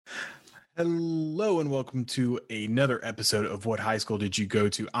Hello and welcome to another episode of What High School Did You Go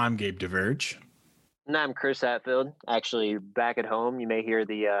To? I'm Gabe DeVerge. And I'm Chris Hatfield. Actually, back at home, you may hear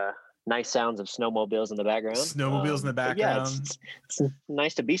the nice sounds of snowmobiles in the background. Snowmobiles in the But yeah, background. it's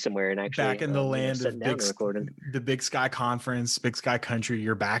nice to be somewhere and actually Back in the land sitting of down and recording. the Big Sky Conference, Big Sky Country.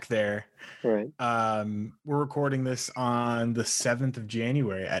 You're back there. Right. We're recording this on the 7th of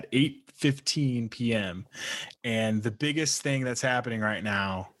January at 8:15 p.m. And the biggest thing that's happening right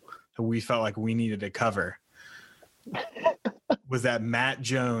now that we felt like we needed to cover was that Matt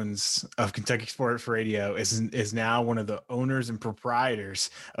Jones of Kentucky Sports Radio is now one of the owners and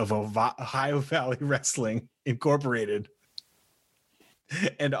proprietors of Ohio Valley Wrestling Incorporated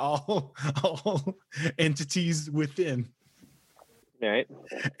and all entities within. All right.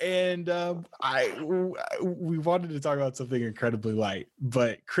 And we wanted to talk about something incredibly light,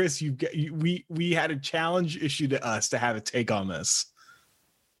 but Chris, we had a challenge issue to us to have a take on this.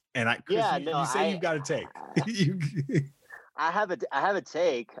 And Chris, you say you've got a take. I have a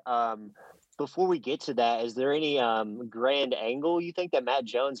take. Before we get to that, is there any grand angle you think that Matt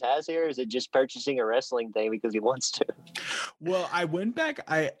Jones has here? Is it just purchasing a wrestling thing because he wants to? Well, I went back.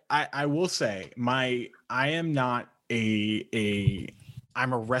 I will say I am not I'm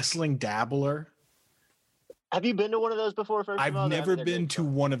a wrestling dabbler. Have you been to one of those before? I've never been to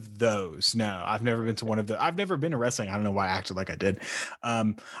one of those. No, I've never been to one of the. I've never been to wrestling. I don't know why I acted like I did.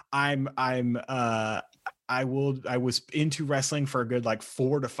 I was into wrestling for a good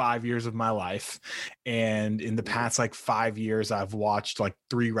 4 to 5 years of my life. And in the past 5 years, I've watched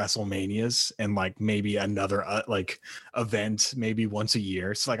 3 WrestleManias and maybe another event maybe once a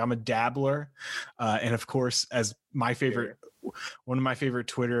year. So I'm a dabbler. And of course, as my favorite, one of my favorite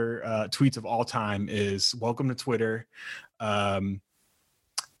Twitter tweets of all time is "Welcome to Twitter."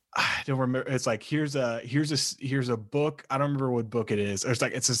 I don't remember. It's here's a book. I don't remember what book it is. It's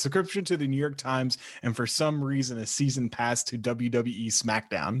it's a subscription to the New York Times, and for some reason, a season pass to WWE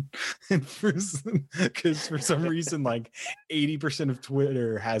SmackDown. Because for some reason, 80% of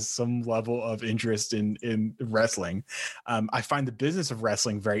Twitter has some level of interest in wrestling. I find the business of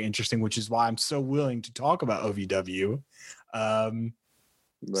wrestling very interesting, which is why I'm so willing to talk about OVW. Right.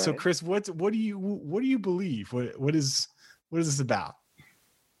 So, Chris, what do you believe? What is this about?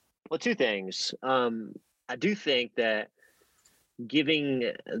 Well, 2 things. I do think that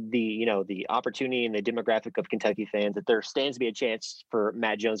giving the opportunity and the demographic of Kentucky fans, that there stands to be a chance for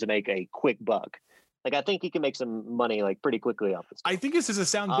Matt Jones to make a quick buck. I think he can make some money pretty quickly off this. I think this is a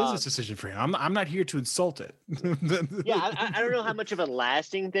sound business decision for him. I'm not here to insult it. Yeah, I don't know how much of a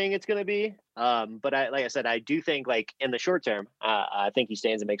lasting thing it's going to be. But like I said, I do think in the short term, I think he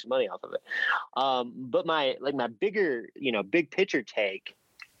stands to make some money off of it. But my bigger, big picture take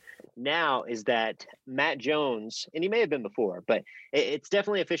now is that Matt Jones, and he may have been before, but it's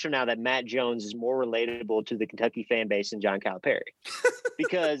definitely official now that Matt Jones is more relatable to the Kentucky fan base than John Calipari.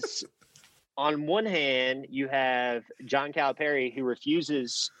 Because on one hand, you have John Calipari, who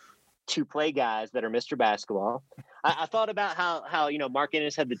refuses to play guys that are Mr. Basketball. I thought about how Mark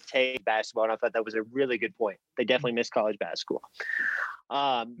Ennis had to take basketball, and I thought that was a really good point. They definitely miss college basketball.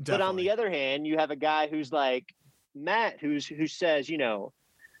 But on the other hand, you have a guy who's like Matt, who says,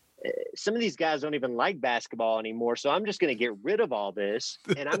 some of these guys don't even like basketball anymore, so I'm just going to get rid of all this,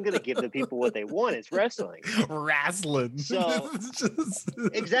 and I'm going to give the people what they want. It's wrestling. Wrestling. So,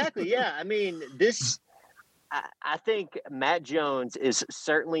 exactly, yeah. I mean, I think Matt Jones is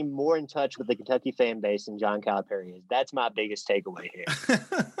certainly more in touch with the Kentucky fan base than John Calipari is. That's my biggest takeaway here.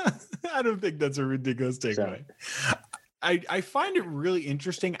 I don't think that's a ridiculous takeaway. I find it really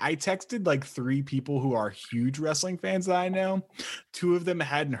interesting. I texted 3 people who are huge wrestling fans that I know. 2 of them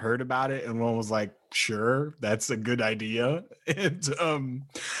hadn't heard about it, and one was like, "Sure, that's a good idea." And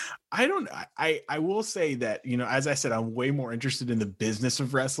I will say that, as I said, I'm way more interested in the business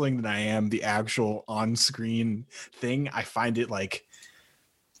of wrestling than I am the actual on-screen thing. I find it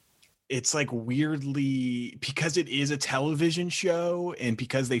it's weirdly, because it is a television show and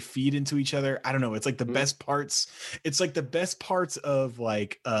because they feed into each other. I don't know. It's the best parts. It's the best parts of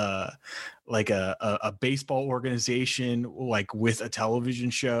a baseball organization, with a television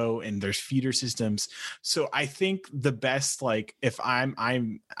show, and there's feeder systems. So I think the best, if I'm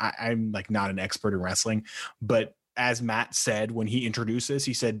not an expert in wrestling, but as Matt said, when he introduced this,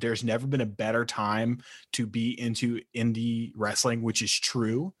 he said, there's never been a better time to be into indie wrestling, which is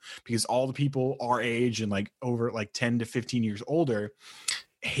true, because all the people our age and over 10 to 15 years older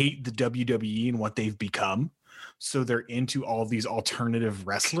hate the WWE and what they've become. So they're into all these alternative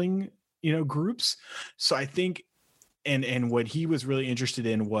wrestling, groups. So I think and what he was really interested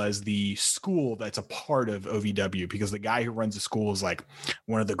in was the school that's a part of OVW, because the guy who runs the school is like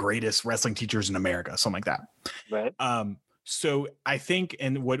one of the greatest wrestling teachers in America, something like that. Right. So I think,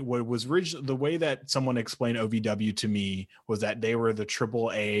 and what was the way that someone explained OVW to me was that they were the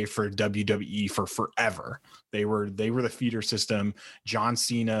AAA for WWE for forever. They were the feeder system. John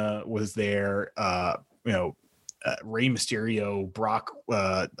Cena was there. Rey Mysterio, Brock,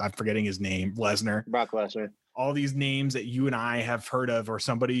 I'm forgetting his name, Lesnar. Brock Lesnar. All these names that you and I have heard of, or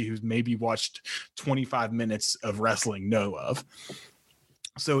somebody who's maybe watched 25 minutes of wrestling know of.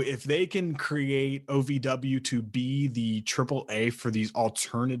 So if they can create OVW to be the AAA for these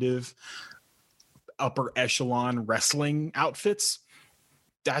alternative upper echelon wrestling outfits,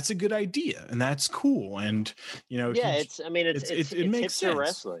 that's a good idea, and that's cool. And it's makes sense.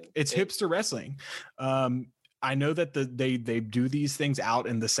 Wrestling. It's hipster wrestling. I know that they do these things out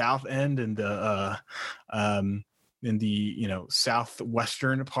in the South End and in the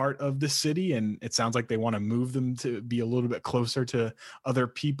southwestern part of the city, and it sounds like they want to move them to be a little bit closer to other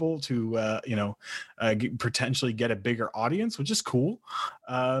people to potentially get a bigger audience, which is cool.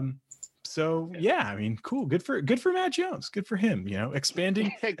 So yeah, I mean, cool. Good for Matt Jones. Good for him.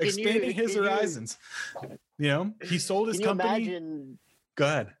 Expanding his horizons. He sold his company. Go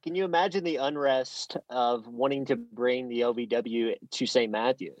ahead. Can you imagine the unrest of wanting to bring the OVW to St.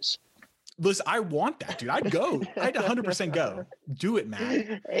 Matthews? Listen, I want that, dude. I'd go. I'd 100% go. Do it,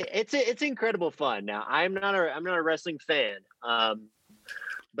 man. It's incredible fun. Now, I'm not a wrestling fan,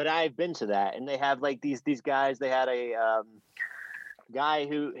 but I've been to that, and they have like these guys. They had a guy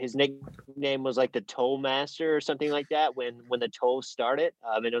who his nickname was like the Toll Master or something like that when the toll started,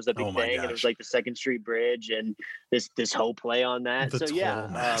 and it was a big thing, and it was like the Second Street Bridge and this whole play on that. The Toll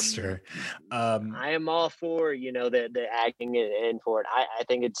Master. I am all for the acting and for it. I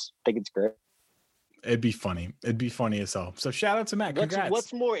think it's great. It'd be funny. It'd be funny as hell. So shout out to Matt. Congrats.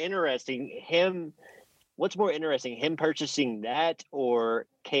 What's more interesting, him purchasing that or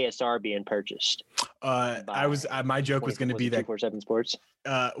KSR being purchased? My joke was going to be that 247 Sports.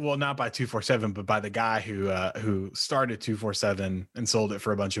 Well, not by 247, but by the guy who started 247 and sold it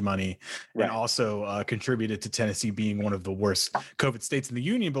for a bunch of money, right, and also contributed to Tennessee being one of the worst COVID states in the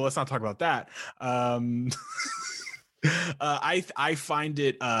union. But let's not talk about that. I find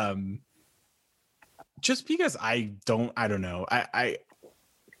it just because I don't know. I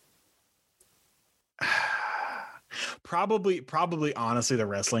probably honestly the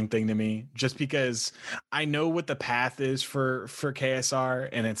wrestling thing to me, just because I know what the path is for KSR,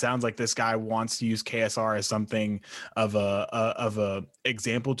 and it sounds like this guy wants to use KSR as something of a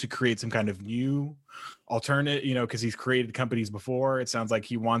example to create some kind of new alternate, because he's created companies before. It sounds like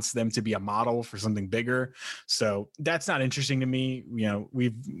he wants them to be a model for something bigger. So that's not interesting to me.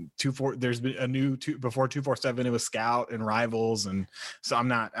 There's been a new before 247, it was Scout and Rivals, and so I'm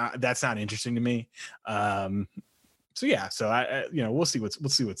not that's not interesting to me. So yeah, so I we'll see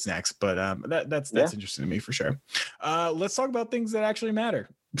what's next, but that's interesting to me for sure. Let's talk about things that actually matter.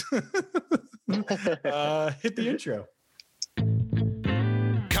 Hit the intro.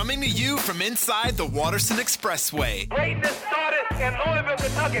 Coming to you from inside the Waterson Expressway. Greatness started in Louisville,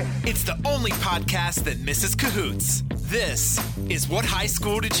 Kentucky. It's the only podcast that misses cahoots. This is What High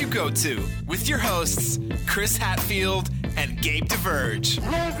School Did You Go To? With your hosts, Chris Hatfield and Gabe DeVerge.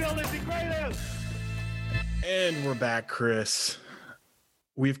 Louisville is the greatest. And we're back, Chris.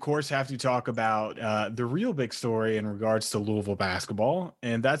 We, of course, have to talk about the real big story in regards to Louisville basketball,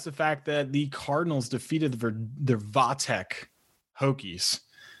 and that's the fact that the Cardinals defeated the Vatek Hokies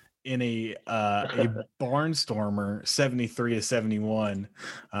in a barnstormer, 73-71.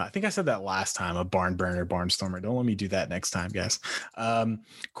 I think I said that last time, a barnstormer. Don't let me do that next time, guys.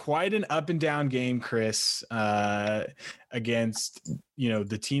 Quite an up and down game, Chris, against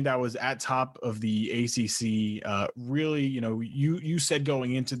the team that was at top of the ACC. Really, you said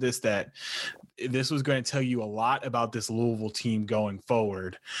going into this that this was going to tell you a lot about this Louisville team going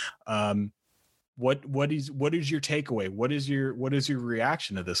forward. What is your takeaway? What is your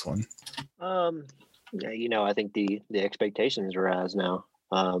reaction to this one? I think the expectations rise now.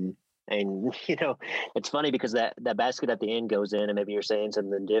 And it's funny because that basket at the end goes in, and maybe you're saying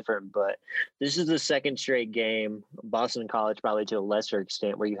something different, but this is the second straight game, Boston College probably to a lesser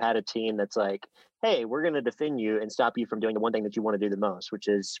extent, where you had a team that's like, hey, we're going to defend you and stop you from doing the one thing that you want to do the most, which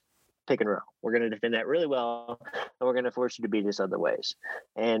is pick and roll. We're going to defend that really well, and we're going to force you to beat us other ways.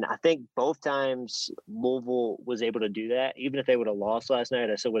 And I think both times Louisville was able to do that. Even if they would have lost last night,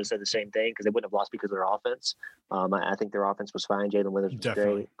 I still would have said the same thing, because they wouldn't have lost because of their offense. I think their offense was fine. Jalen Withers was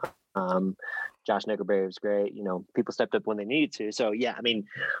great. Josh Nickelberry was great. People stepped up when they needed to. So yeah, I mean,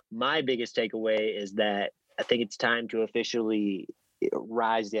 my biggest takeaway is that I think it's time to officially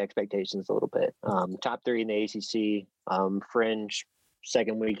rise the expectations a little bit. Top 3 in the ACC, fringe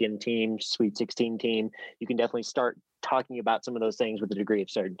second weekend team, Sweet 16 team. You can definitely start talking about some of those things with a degree of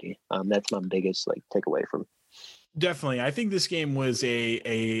certainty. That's my biggest takeaway from. Definitely. I think this game was a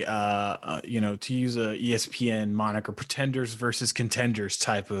to use a ESPN moniker, pretenders versus contenders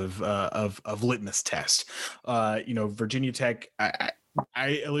type of litmus test. Virginia Tech,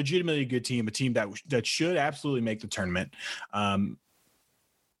 a legitimately good team, a team that should absolutely make the tournament.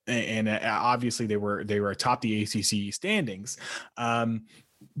 And obviously they were atop the ACC standings.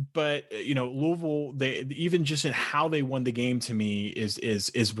 But Louisville, they even just in how they won the game to me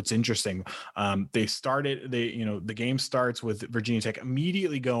is what's interesting. The game starts with Virginia Tech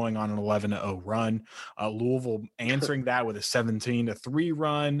immediately going on an 11-0 run. Louisville answering that with a 17-3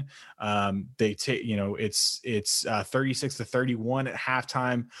 run. They take it's 36-31 at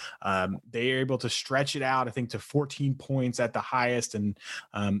halftime. They are able to stretch it out, I think, to 14 points at the highest, and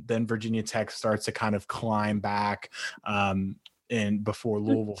then Virginia Tech starts to kind of climb back. And before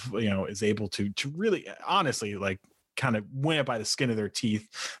Louisville, is able to really honestly kind of win it by the skin of their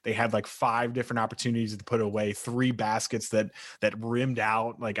teeth. They had 5 different opportunities to put away, 3 baskets that rimmed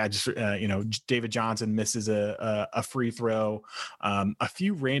out. David Johnson misses a free throw, a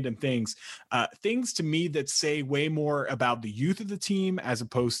few random things to me that say way more about the youth of the team as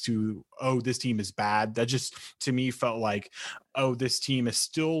opposed to, oh, this team is bad. That just to me felt like, oh, this team is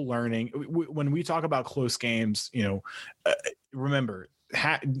still learning. When we talk about close games, remember,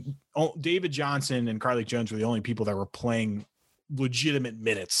 David Johnson and Carlik Jones were the only people that were playing legitimate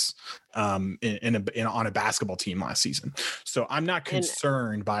minutes on a basketball team last season. So I'm not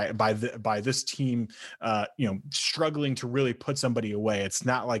concerned by this team, struggling to really put somebody away. It's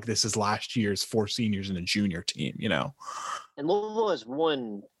not like this is last year's 4 seniors and a junior team, And Louisville has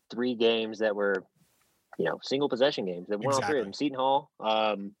won 3 games that were, single possession games. They've won all 3 of them. Seton Hall,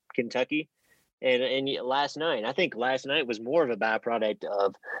 Kentucky. And last night was more of a byproduct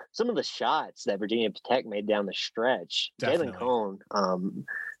of some of the shots that Virginia Tech made down the stretch. Jalen Cone,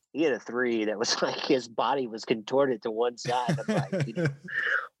 he had a 3 that was his body was contorted to one side. I'm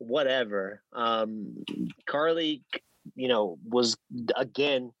whatever. Carly, was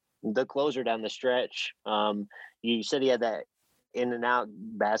again the closer down the stretch. You said he had that in and out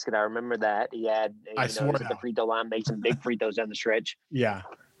basket. I remember that he had. He was at the free throw line, made some big free throws down the stretch. Yeah.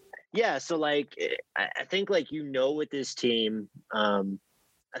 Yeah, so I think with this team, I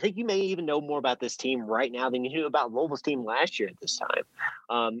think you may even know more about this team right now than you knew about Louisville's team last year at this time.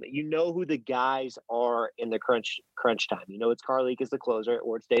 You know who the guys are in the crunch time. It's Carlik is the closer,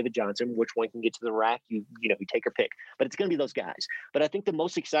 or it's David Johnson. Which one can get to the rack? You take your pick. But it's going to be those guys. But I think the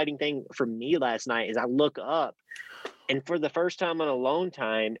most exciting thing for me last night is I look up, and for the first time on a long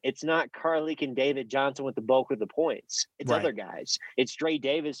time, it's not Carlik and David Johnson with the bulk of the points. It's other guys. It's Dre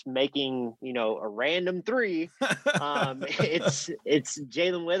Davis making, a random 3. It's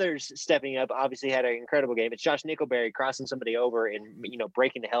Jalen Withers stepping up. Obviously had an incredible game. It's Josh Nickelberry crossing somebody over and,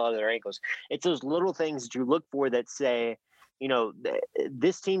 breaking the hell out of their ankles. It's those little things that you look for that say,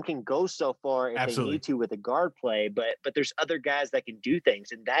 this team can go so far if they need to with the guard play, but there's other guys that can do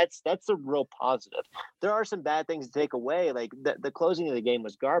things, and that's a real positive. There are some bad things to take away, like the closing of the game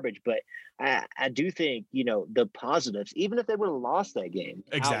was garbage, but I do think the positives, even if they would have lost that game,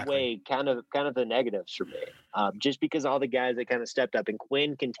 outweigh kind of the negatives for me. Just because all the guys that kind of stepped up, and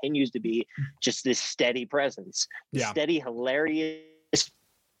Quinn continues to be just this steady presence, steady, hilarious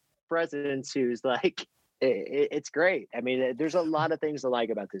presence who's it's great. I mean, there's a lot of things to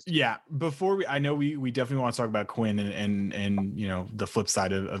like about this team. Yeah. Before I know we definitely want to talk about Quinn and the flip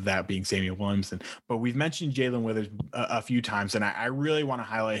side of that being Samuel Williamson, but we've mentioned Jalen Withers a few times, and I really want to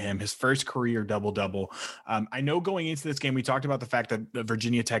highlight him. His first career double-double. I know going into this game, we talked about the fact that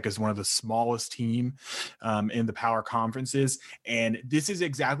Virginia Tech is one of the smallest team in the power conferences. And this is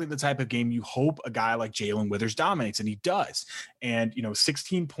exactly the type of game you hope a guy like Jalen Withers dominates. And he does. And,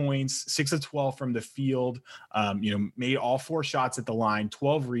 16 points, 6 of 12 from the field, made all 4 shots at the line,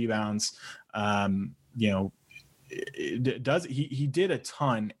 12 rebounds. He did a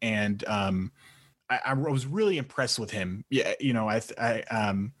ton. And I was really impressed with him. Yeah.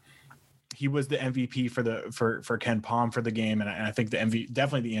 He was the MVP for Ken Palm for the game, and I think definitely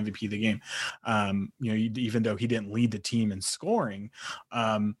the MVP of the game. Even though he didn't lead the team in scoring,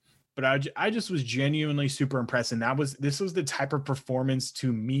 but I just was genuinely super impressed, and this was the type of performance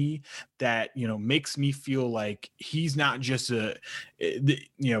to me that makes me feel like he's not just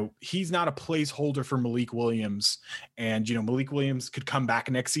he's not a placeholder for Malik Williams, and Malik Williams could come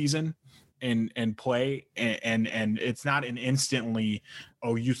back next season and play, and it's not an instantly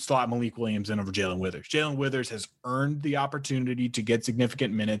oh, you slot Malik Williams in over Jalen Withers. Jalen Withers has earned the opportunity to get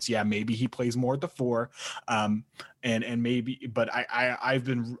significant minutes. Yeah, maybe he plays more at the 4, and maybe, but I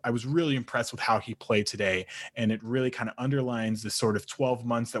was really impressed with how he played today, and it really kind of underlines the sort of 12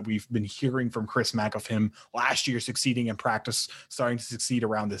 months that we've been hearing from Chris Mack of him last year succeeding in practice, starting to succeed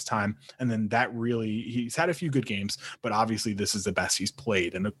around this time, and then that really, he's had a few good games, but obviously this is the best he's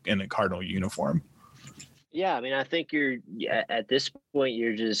played in a Cardinal uniform. Yeah, I mean, I think at this point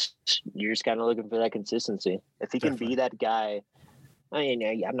you're just kind of looking for that consistency. If he can be that guy, I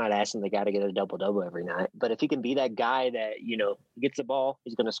mean, I'm not asking the guy to get a double-double every night, but if he can be that guy that, gets the ball,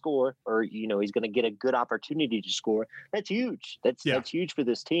 he's going to score, or, he's going to get a good opportunity to score, that's huge. That's huge for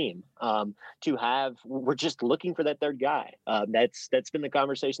this team. We're just looking for that third guy. That's been the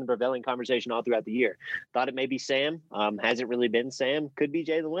conversation, the prevailing conversation all throughout the year. Thought it may be Sam. Hasn't really been Sam. Could be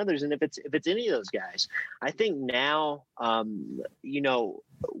Jalen Withers. And if it's any of those guys, I think now,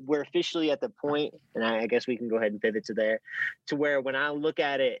 we're officially at the point, and I guess we can go ahead and pivot to there, to where when I look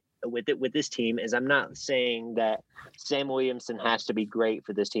at it with this team, is I'm not saying that Sam Williamson has to be great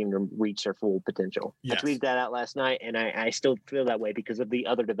for this team to reach their full potential. Yes. I tweeted that out last night, and I still feel that way because of the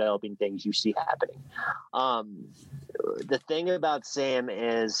other developing things you see happening. The thing about Sam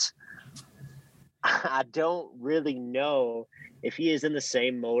is I don't really know if he is in the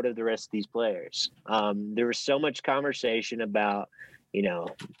same mode of the rest of these players. There was so much conversation about,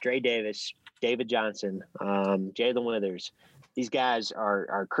 Dre Davis, David Johnson, Jalen Withers. These guys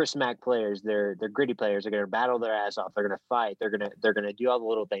are Chris Mack players. They're gritty players. They're going to battle their ass off. They're going to fight. They're going to do all the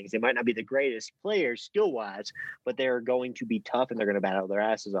little things. They might not be the greatest players skill wise, but they're going to be tough and they're going to battle their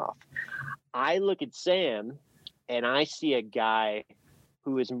asses off. I look at Sam and I see a guy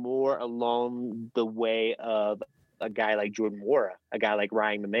who is more along the way of a guy like Jordan Nwora, a guy like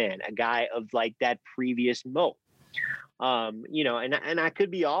Ryan McMahon, a guy of like that previous mold. And I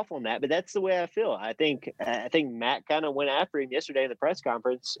could be off on that, but that's the way I feel. I think Matt kind of went after him yesterday in the press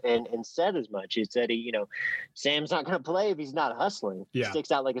conference and said as much. He said, Sam's not going to play if he's not hustling. Yeah. He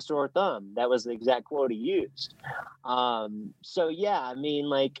sticks out like a sore thumb. That was the exact quote he used. So yeah, I mean,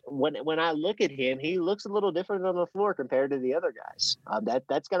 like when I look at him, he looks a little different on the floor compared to the other guys.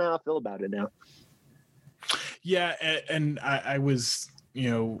 That's kind of how I feel about it now. Yeah. And I was,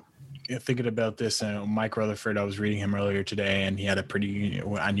 thinking about this, Mike Rutherford, I was reading him earlier today, and he had a pretty,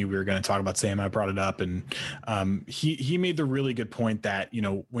 I knew we were going to talk about Sam. I brought it up, and he made the really good point that,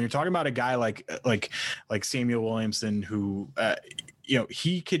 when you're talking about a guy like Samuel Williamson, who,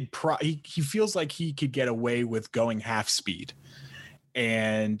 he could, he feels like he could get away with going half speed.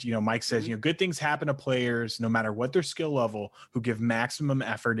 And, Mike says, good things happen to players, no matter what their skill level, who give maximum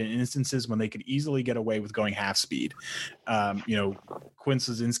effort in instances when they could easily get away with going half speed. Quinn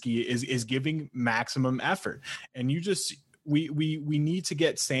Slazinski is giving maximum effort. And we need to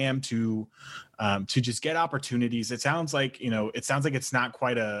get Sam to just get opportunities. It sounds like it's not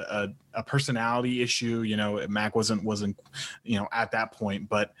quite a personality issue. Mac wasn't, at that point,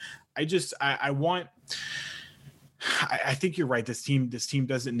 but I think you're right. This team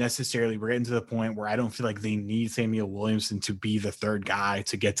doesn't necessarily, we're getting to the point where I don't feel like they need Samuel Williamson to be the third guy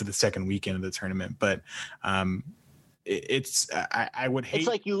to get to the second weekend of the tournament. But I would hate. It's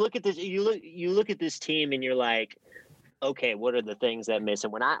like you look at this, you look at this team and you're like, okay, what are the things that missing?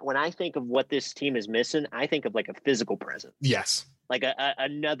 When I think of what this team is missing, I think of like a physical presence. Yes. Like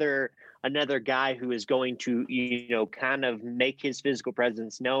another guy who is going to, kind of make his physical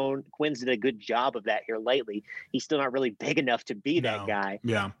presence known. Quinn's did a good job of that here lately. He's still not really big enough to be that guy.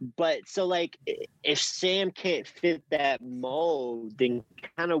 Yeah. But so like, if Sam can't fit that mold, then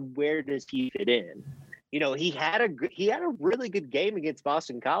kind of where does he fit in? He had a really good game against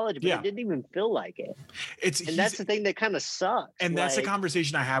Boston College, but it didn't even feel like it. That's the thing that kind of sucks. And that's the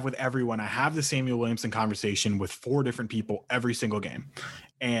conversation I have with everyone. I have the Samuel Williamson conversation with 4 different people every single game.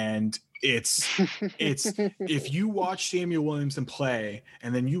 And it's if you watch Samuel Williamson play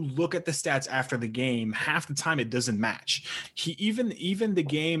and then you look at the stats after the game, half the time it doesn't match. He even the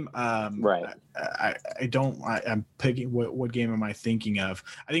game right. I'm picking what game am I thinking of?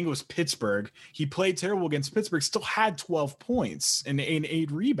 I think it was Pittsburgh. He played terrible against Pittsburgh, still had 12 points and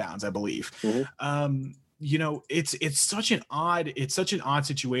 8 rebounds, I believe. Mm-hmm. It's such an odd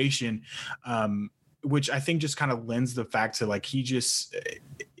situation. Which I think just kind of lends the fact to like, he just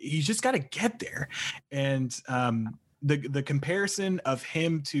got to get there. And the comparison of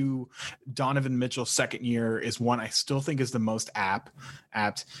him to Donovan Mitchell's second year is one I still think is the most apt.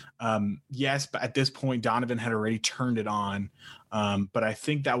 Yes, but at this point, Donovan had already turned it on. But I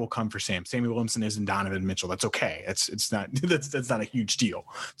think that will come for Sam. Samuel Williamson isn't Donovan Mitchell. That's okay. It's not that's not a huge deal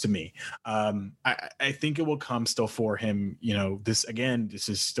to me. I think it will come still for him. This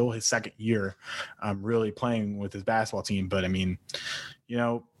is still his second year, really playing with his basketball team. But I mean,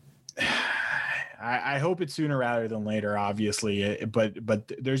 I hope it's sooner rather than later, obviously.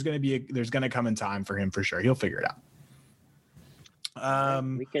 But there's going to come in time for him for sure. He'll figure it out.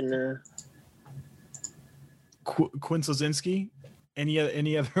 We can. Quinn Slazinski.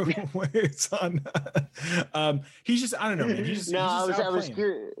 Any other words on? He's just, I don't know, man. He's just, no, he's just I was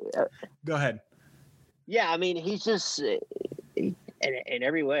curious. Go ahead. Yeah, I mean, he's just in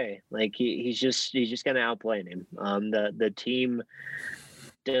every way, like he's just kind of outplaying him. The team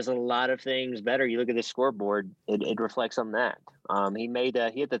does a lot of things better. You look at the scoreboard; it reflects on that. He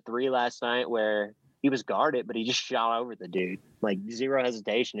hit the three last night where he was guarded, but he just shot over the dude, like zero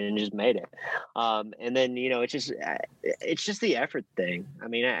hesitation, and just made it. And then it's just the effort thing. I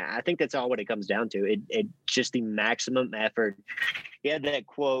mean, I think that's all what it comes down to. It just the maximum effort. He had that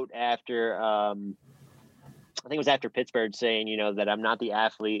quote after. I think it was after Pittsburgh saying, that I'm not the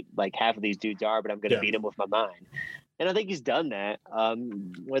athlete like half of these dudes are, but I'm going to beat them with my mind. And I think he's done that,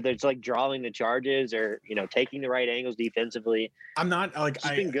 whether it's like drawing the charges or, taking the right angles defensively. I'm not like,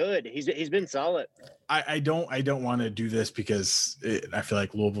 he's been good. He's been solid. I don't want to do this because I feel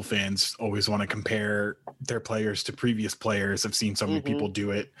like Louisville fans always want to compare their players to previous players. I've seen so many people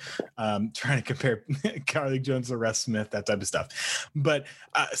do it, trying to compare Carly Jones to Russ Smith, that type of stuff. But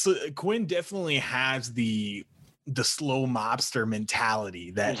so Quinn definitely has the slow mobster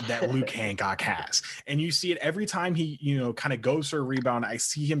mentality that Luke Hancock has. And you see it every time he, kind of goes for a rebound. I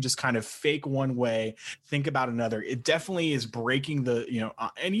see him just kind of fake one way, think about another. It definitely is breaking the,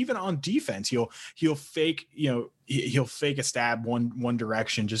 and even on defense, he'll fake, he'll fake a stab one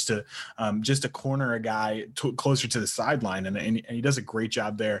direction just to corner a guy closer to the sideline. And he does a great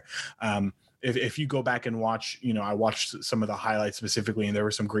job there. If you go back and watch, I watched some of the highlights specifically, and there were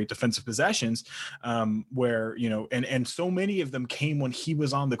some great defensive possessions where, and so many of them came when he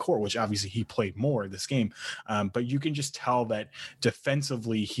was on the court, which obviously he played more this game. But you can just tell that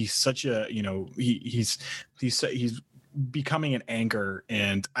defensively, he's such a, he's becoming an anchor.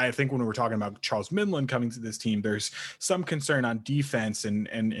 And I think when we're talking about Charles Minlend coming to this team, there's some concern on defense, and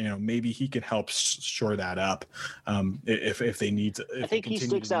maybe he can help shore that up if they need to. I think he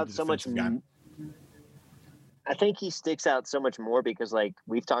sticks out so much. I think he sticks out so much more because, like,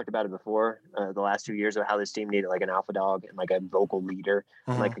 we've talked about it before the last 2 years of how this team needed like an alpha dog and like a vocal leader,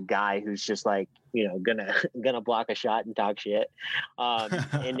 like a guy who's just like, gonna block a shot and talk shit.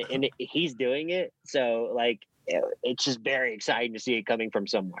 And he's doing it. So like, it's just very exciting to see it coming from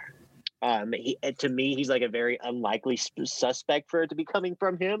somewhere. To me, he's like a very unlikely suspect for it to be coming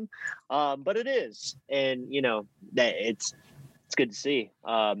from him. But it is. And, that it's good to see.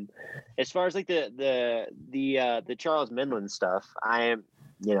 As far as like the Charles Minlend stuff, I'm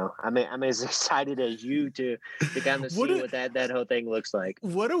as excited as you to kind of see what that whole thing looks like.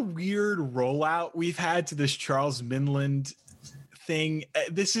 What a weird rollout we've had to this Charles Minlend thing.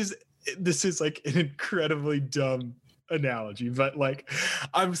 This is like an incredibly dumb analogy, but like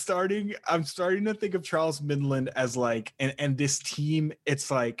I'm starting to think of Charles Minlend as like, and this team, it's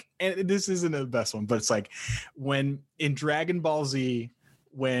like, and this isn't the best one, but it's like when in Dragon Ball Z,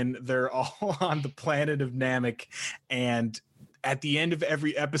 when they're all on the planet of Namek, and at the end of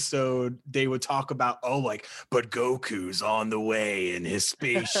every episode, they would talk about, but Goku's on the way in his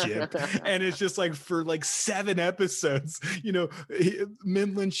spaceship. And it's just like for like 7 episodes,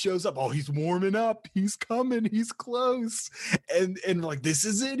 Minlend shows up. Oh, he's warming up. He's coming. He's close. And like, this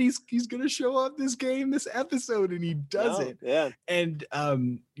is it. He's going to show up this episode, and he does it. Yeah. And,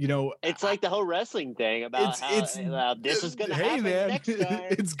 it's like the whole wrestling thing about how this is going to happen next time.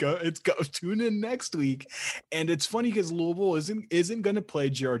 It's go. Tune in next week. And it's funny because Louisville isn't going to play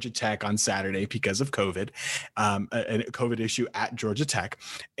Georgia Tech on Saturday because of COVID, a COVID issue at Georgia Tech.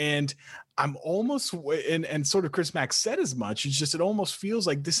 And I'm almost, and sort of Chris Mack said as much, it's just, it almost feels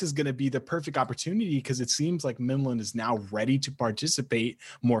like this is going to be the perfect opportunity, because it seems like Minlend is now ready to participate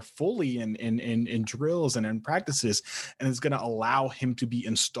more fully in drills and in practices, and it's going to allow him to be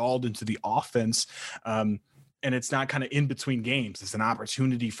installed into the offense. and it's not kind of in between games. It's an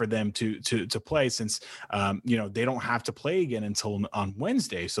opportunity for them to play, since they don't have to play again until on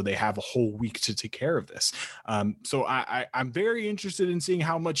Wednesday, so they have a whole week to take care of this. So I'm very interested in seeing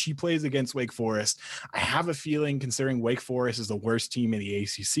how much he plays against Wake Forest. I have a feeling, considering Wake Forest is the worst team in the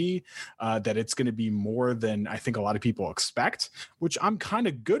ACC, that it's going to be more than I think a lot of people expect, which I'm kind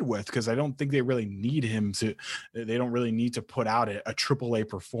of good with, because I don't think they really need him to. They don't really need to put out a AAA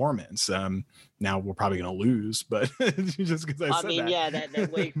performance. Now we're probably going to lose, but just because I said that.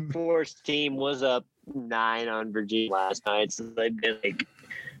 That Wake Forest team was up 9 on Virginia last night, so they've been like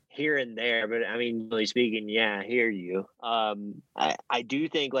here and there. But I mean, really speaking, I hear you. I do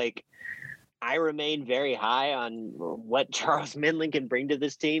think I remain very high on what Charles Minlin can bring to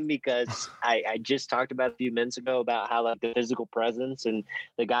this team, because I just talked about a few minutes ago about how the physical presence and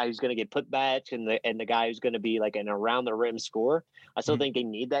the guy who's going to get putbacks and the guy who's going to be an around the rim scorer. I still think they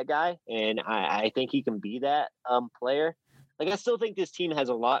need that guy, and I think he can be that player. I still think this team has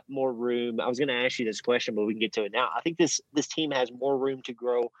a lot more room. I was going to ask you this question, but we can get to it now. I think this team has more room to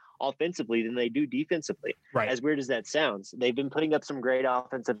grow offensively than they do defensively. Right. As weird as that sounds, they've been putting up some great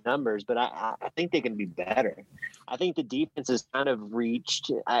offensive numbers, but I think they can be better. I think the defense has kind of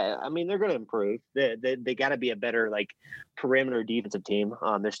reached. I mean, they're going to improve. They got to be a better perimeter defensive team.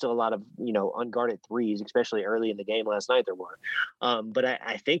 There's still a lot of unguarded threes, especially early in the game last night. There were, but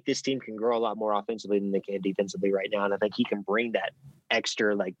I think this team can grow a lot more offensively than they can defensively right now, and I think he can bring that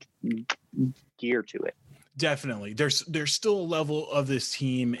extra gear to it. Definitely. There's still a level of this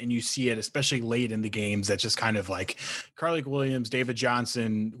team, and you see it, especially late in the games, that just kind of Carlik Williams, David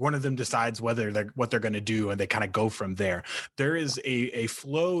Johnson, one of them decides what they're going to do, and they kind of go from there. There is a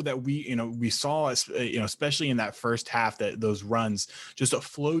flow that we saw, especially in that first half, that those runs, just a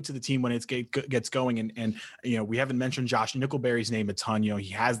flow to the team when it gets going. And we haven't mentioned Josh Nickelberry's name a ton. He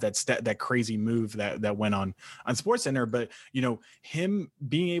has that crazy move that went on SportsCenter, but him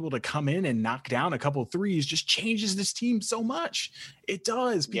being able to come in and knock down a couple of threes just changes this team so much. It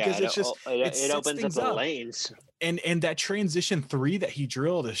does, because it opens up the lanes. And that transition 3 that he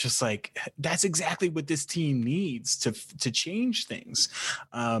drilled is just that's exactly what this team needs to change things,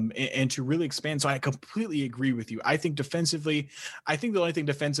 and to really expand. So I completely agree with you. I think defensively, the only thing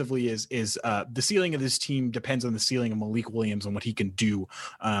defensively is the ceiling of this team depends on the ceiling of Malik Williams and what he can do.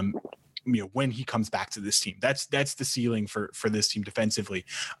 When he comes back to this team, that's the ceiling for this team defensively.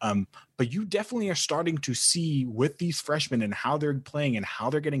 But you definitely are starting to see with these freshmen and how they're playing and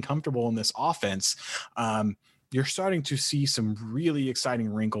how they're getting comfortable in this offense. You're starting to see some really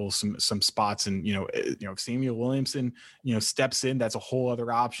exciting wrinkles, some spots, and Samuel Williamson, steps in. That's a whole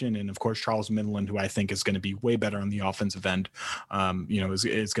other option, and of course Charles Minlin, who I think is going to be way better on the offensive end,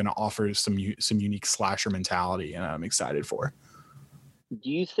 is going to offer some unique slasher mentality, and I'm excited for. Do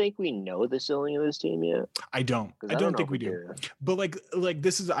you think we know the ceiling of this team yet? I don't think we do. But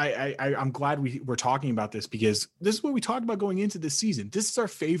this is I'm glad we're talking about this, because this is what we talked about going into this season. This is our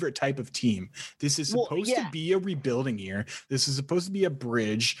favorite type of team. This is supposed to be a rebuilding year. This is supposed to be a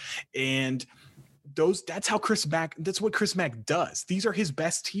bridge, and that's what Chris Mack does. These are his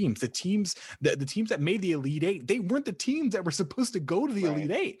best teams. The teams that made the Elite Eight, they weren't the teams that were supposed to go to the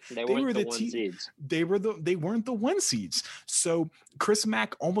Elite Eight. They were the 1 seeds. They weren't the 1 seeds. So Chris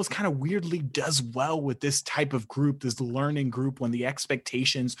Mack almost kind of weirdly does well with this type of group, this learning group, when the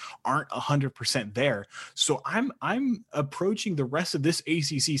expectations aren't 100% there. So I'm approaching the rest of this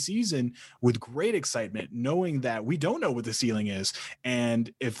ACC season with great excitement, knowing that we don't know what the ceiling is,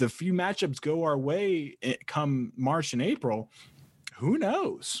 and if the few matchups go our way come March and April, who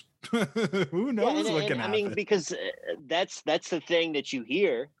knows? Who knows what can happen? I mean, because that's the thing that you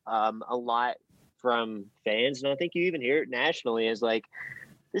hear a lot from fans, and I think you even hear it nationally, is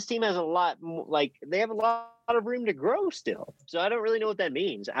this team has a lot, they have a lot of room to grow still. So I don't really know what that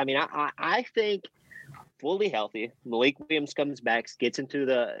means. I mean, I think fully healthy, Malik Williams comes back, gets into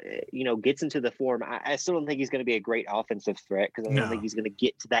the form. I still don't think he's going to be a great offensive threat, because I don't think he's going to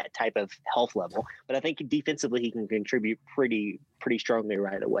get to that type of health level. But I think defensively he can contribute pretty strongly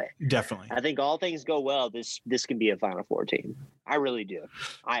right away. Definitely. I think all things go well, this can be a Final Four team. I really do.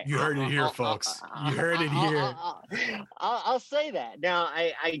 You heard it here, folks. You heard it here. I'll say that. Now,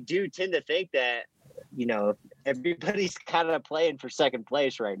 I do tend to think that everybody's kind of playing for second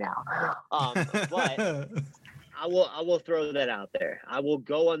place right now. But I will throw that out there. I will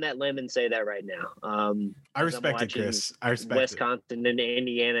go on that limb and say that right now. I respect it, Chris. I respect Wisconsin and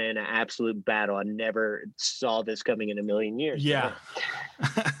Indiana in an absolute battle. I never saw this coming in a million years. Yeah.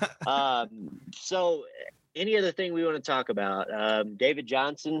 So any other thing we want to talk about? David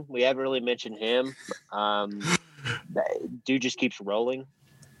Johnson, we haven't really mentioned him. Dude just keeps rolling.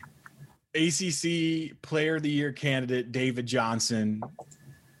 ACC Player of the Year candidate David Johnson.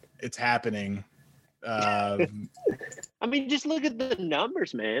 It's happening. I mean, just look at the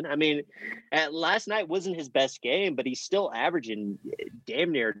numbers, man. I mean, last night wasn't his best game, but he's still averaging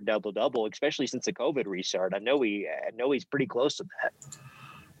damn near double-double, especially since the COVID restart. I know he's pretty close to that.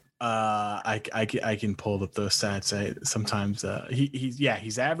 I can pull up those stats. Sometimes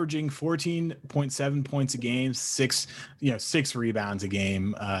he's averaging 14.7 points a game, six rebounds a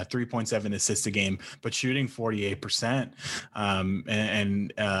game, 3.7 assists a game, but shooting 48%.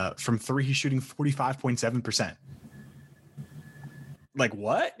 And from three, he's shooting 45.7%. Like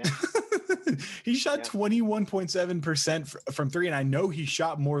what? Yeah. He shot 21.7% from three, and I know he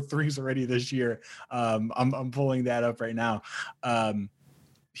shot more threes already this year. I'm pulling that up right now.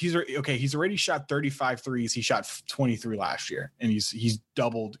 He's already shot 35 threes. He shot 23 last year, and he's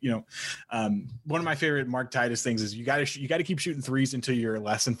doubled. One of my favorite Mark Titus things is you got to keep shooting threes until you're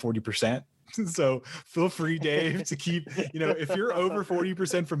less than 40%. So feel free, Dave, to keep, if you're over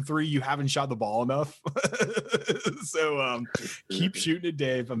 40% from three, you haven't shot the ball enough. So keep shooting it,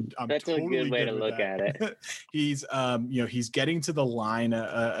 Dave. That's totally a good way to look at it. He's he's getting to the line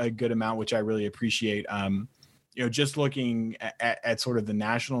a good amount, which I really appreciate. Just looking at sort of the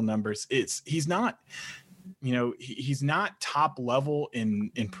national numbers, he's not top level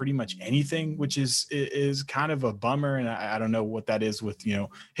in pretty much anything, which is kind of a bummer. And I don't know what that is with,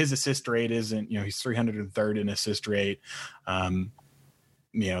 his assist rate isn't, he's 303rd in assist rate. The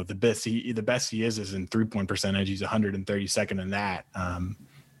best he is in 3-point percentage. He's 132nd in that.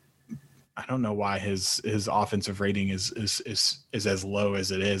 I don't know why his offensive rating is as low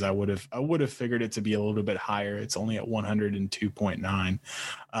as it is. I would have figured it to be a little bit higher. It's only at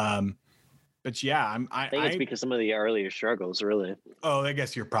 102.9. But yeah, I think it's because some of the earlier struggles, really. Oh, I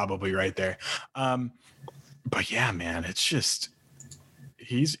guess you're probably right there. But yeah, man, it's just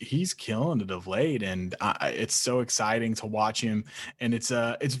he's killing it of late, and it's so exciting to watch him. And it's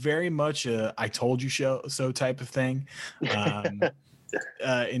very much a I told you so type of thing.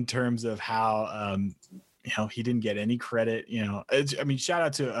 In terms of how he didn't get any credit. Shout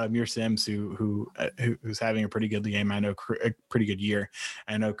out to Amir Sims who's having a pretty good game. I know a pretty good year.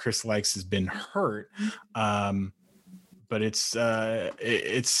 I know Chris Likes has been hurt, but it's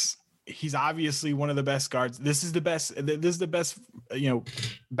he's obviously one of the best guards. This is the best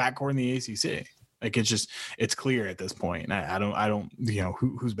backcourt in the ACC. Like it's clear at this point. I don't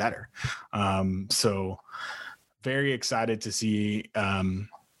who's better. So very excited to see him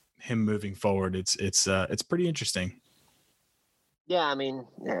moving forward. It's pretty interesting. Yeah, I mean,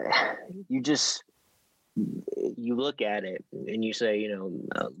 you look at it and you say,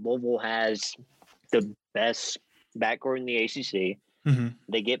 Louisville has the best backcourt in the ACC. Mm-hmm.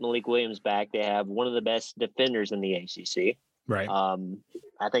 They get Malik Williams back. They have one of the best defenders in the ACC. Right.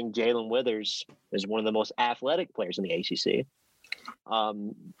 I think Jalen Withers is one of the most athletic players in the ACC.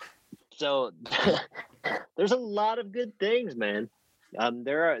 So there's a lot of good things, man.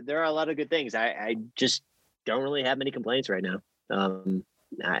 There are a lot of good things. I just don't really have many complaints right now. You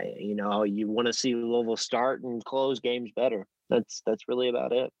want to see Louisville start and close games better. That's really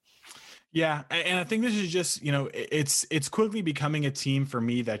about it. Yeah, and I think this is just it's quickly becoming a team for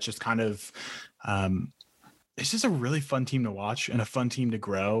me that just kind of it's just a really fun team to watch and a fun team to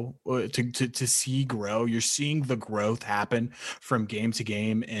grow, to see grow. You're seeing the growth happen from game to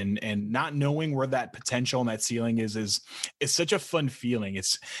game, and not knowing where that potential and that ceiling is such a fun feeling.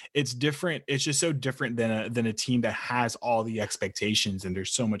 It's different. It's just so different than a team that has all the expectations and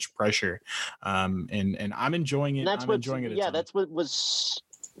there's so much pressure. And I'm enjoying it. I'm enjoying it. Yeah, that's what was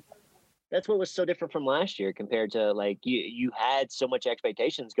so different from last year compared to you had so much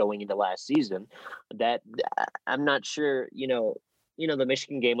expectations going into last season that I'm not sure, the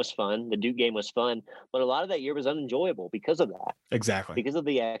Michigan game was fun. The Duke game was fun, but a lot of that year was unenjoyable because of that. Exactly. Because of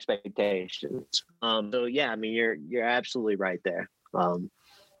the expectations. So yeah, I mean, you're absolutely right there.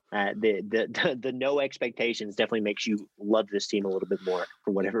 The no expectations definitely makes you love this team a little bit more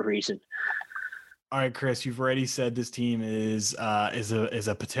for whatever reason. All right, Chris, you've already said this team is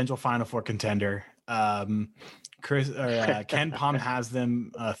a potential Final Four contender. Ken Pom has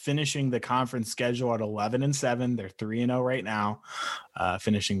them finishing the conference schedule at 11-7. They're 3-0 right now,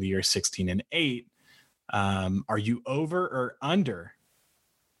 finishing the year 16-8. Are you over or under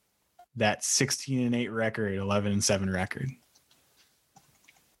that 16-8 record, 11-7 record?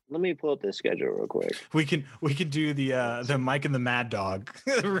 Let me pull up the schedule real quick. We can do the Mike and the Mad Dog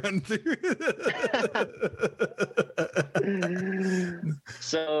run through.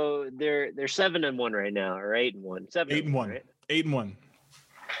 So they're 7-1 right now, or 8-1. 8-1. Right? 8-1.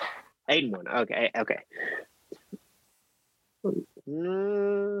 8-1. Okay.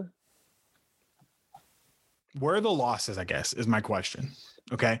 Where are the losses, I guess, is my question.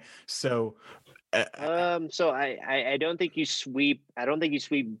 Okay. So So I don't think you sweep. I don't think you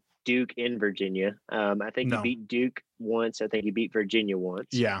sweep Duke in Virginia. I think you No. beat Duke once. I think you beat Virginia once.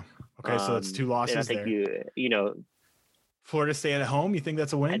 yeah. Okay, so that's 2 And I losses think there. you know, Florida State at home, you think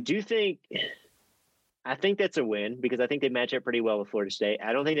that's a win? I think that's a win because I think they match up pretty well with Florida State.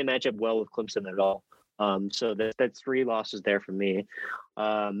 I don't think they match up well with Clemson at all. So that's 3 losses there for me.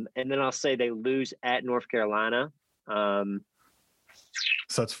 And then I'll say they lose at North Carolina. So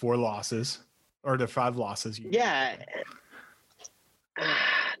it's 4 losses, or the 5 losses. Yeah.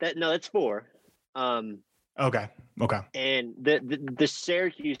 That's 4. Okay. And the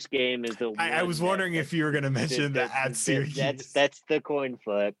Syracuse game is the one I was wondering if you were going to mention that at Syracuse. That's the coin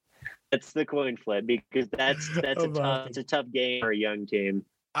flip. That's the coin flip because that's it's a tough game for a young team.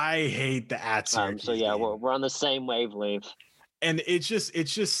 I hate the at Syracuse. So yeah, game. we're on the same wavelength. And it's just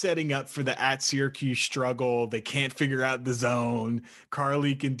setting up for the at Syracuse struggle. They can't figure out the zone.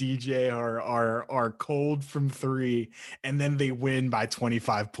 Carleek and DJ are cold from 3, and then they win by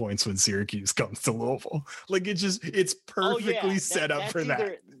 25 points when Syracuse comes to Louisville. Like it's perfectly set up for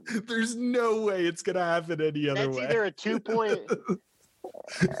that. There's no way it's gonna happen any other way. That's either a 2-point.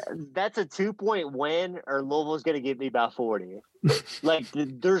 That's a 2-point win, or Louisville's gonna give me about 40. Like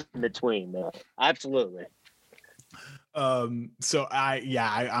there's in between though. Absolutely. So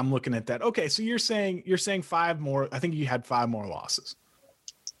I'm looking at that. Okay, so you're saying 5 more. I think you had 5 more losses.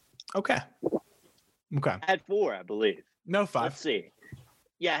 Okay. I had 4, I believe. No, 5. Let's see.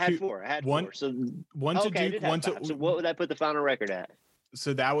 Yeah, I had 4. I had 4. So 1 to Duke, 1 to. So what would that put the final record at?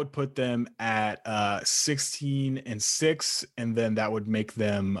 So that would put them at 16-6, and then that would make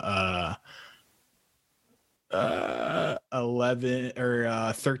them 11 or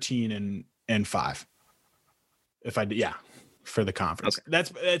 13-5. If I did, yeah, for the conference. Okay. That's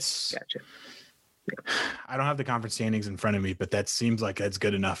gotcha. I don't have the conference standings in front of me, but that seems like that's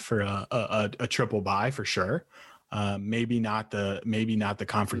good enough for a triple bye for sure. Maybe not the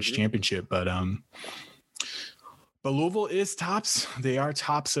conference championship, but Louisville is tops. They are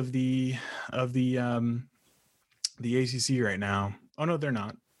tops of the ACC right now. Oh no, they're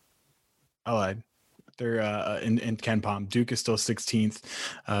not. I lied. They're in KenPom. Duke is still 16th.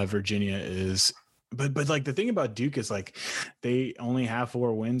 Virginia is. But like the thing about Duke is like they only have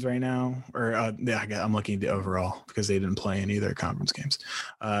 4 wins right now, or I'm looking at the overall because they didn't play any of their conference games.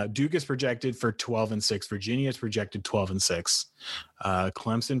 Duke is projected for 12-6. Virginia is projected 12-6.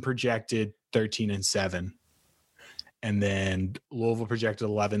 Clemson projected 13-7, and then Louisville projected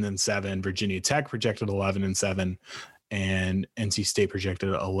 11-7. Virginia Tech projected 11-7, and NC State projected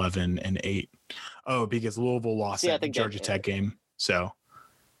 11-8. Oh, because Louisville lost that Georgia Tech game, so.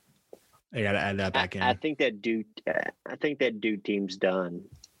 I got to add that back in. I think that Duke team's done.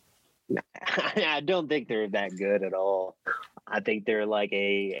 I don't think they're that good at all. I think they're like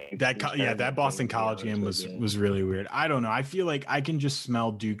that Boston College game was really weird. I don't know. I feel like I can just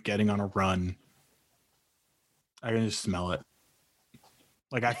smell Duke getting on a run. I can just smell it.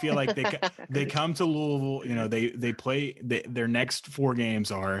 Like I feel like they come to Louisville. You know, they play their next 4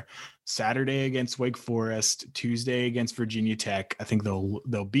 games are Saturday against Wake Forest, Tuesday against Virginia Tech. I think they'll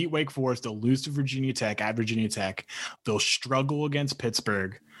beat Wake Forest. They'll lose to Virginia Tech at Virginia Tech. They'll struggle against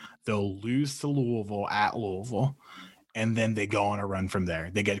Pittsburgh. They'll lose to Louisville at Louisville, and then they go on a run from there.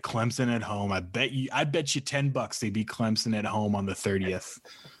 They get Clemson at home. I bet you $10 they beat Clemson at home on the 30th.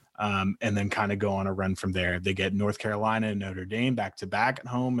 And then kind of go on a run from there. They get North Carolina and Notre Dame back-to-back at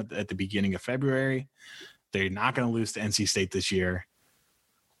home at the beginning of February. They're not going to lose to NC State this year.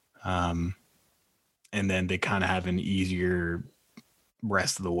 And then they kind of have an easier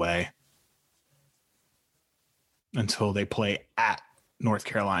rest of the way until they play at North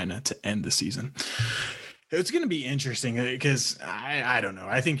Carolina to end the season. It's going to be interesting because I don't know.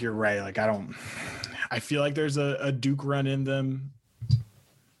 I think you're right. Like I feel like there's a Duke run in them.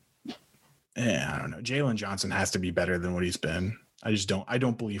 Yeah, I don't know. Jalen Johnson has to be better than what he's been. I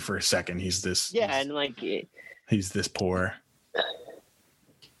don't believe for a second he's this. Yeah, and like he's this poor.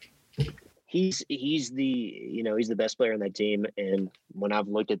 He's the best player on that team. And when I've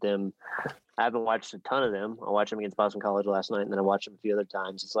looked at them, I haven't watched a ton of them. I watched them against Boston College last night, and then I watched them a few other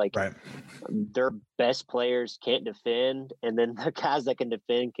times. It's like their best players can't defend, and then the guys that can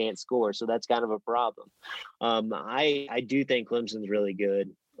defend can't score. So that's kind of a problem. I do think Clemson's really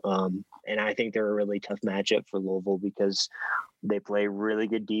good. And I think they're a really tough matchup for Louisville because they play really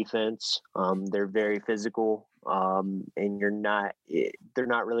good defense. They're very physical, and they're not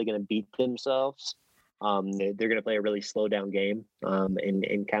really going to beat themselves. They're going to play a really slow down game,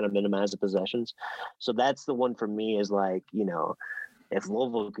 and kind of minimize the possessions. So that's the one for me is like, if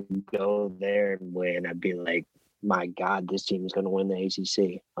Louisville could go there and win, I'd be like, my God, this team is going to win the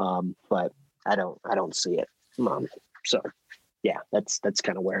ACC. But I don't see it. So yeah, that's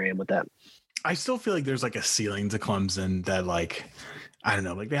kind of where I am with that. I still feel like there's like a ceiling to Clemson that, like, I don't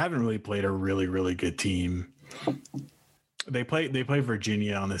know, like they haven't really played a really, really good team. They play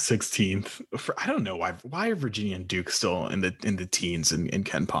Virginia on the 16th. I don't know why are Virginia and Duke still in the teens in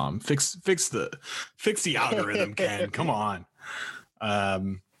Ken Palm. Fix the algorithm, Ken. Come on.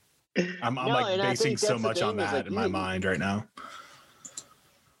 I'm basing so much on that in my mind right now.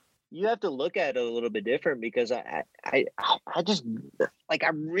 You have to look at it a little bit different because I just like, I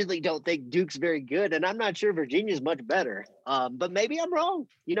really don't think Duke's very good, and I'm not sure Virginia's much better. But maybe I'm wrong.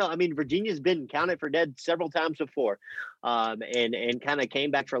 Virginia's been counted for dead several times before, and kind of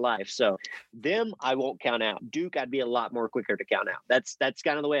came back for life. So them, I won't count out. Duke, I'd be a lot more quicker to count out. That's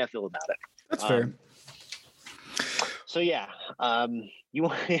kind of the way I feel about it. That's fair. So yeah, you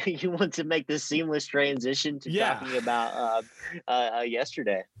want to make this seamless transition to talking about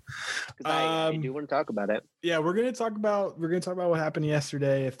yesterday, because I do want to talk about it. Yeah, we're gonna talk about what happened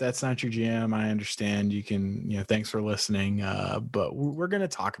yesterday. If that's not your jam, I understand. You can, thanks for listening. But we're gonna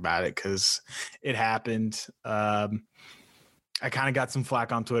talk about it because it happened. I kind of got some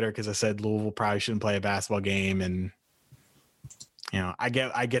flack on Twitter because I said Louisville probably shouldn't play a basketball game, and I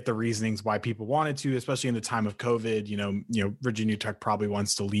get the reasonings why people wanted to, especially in the time of COVID. Virginia Tech probably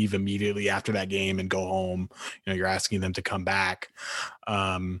wants to leave immediately after that game and go home. You're asking them to come back.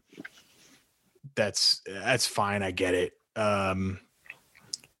 That's fine. I get it. But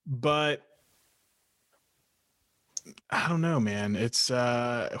I don't know, man. It's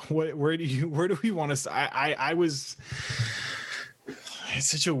where do we want to start? I was,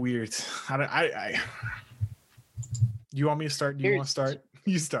 it's such a weird, do you want me to start? Do you want to start?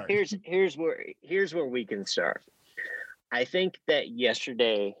 You start. Here's where we can start. I think that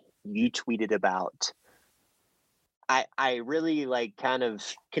yesterday you tweeted about. I really kind of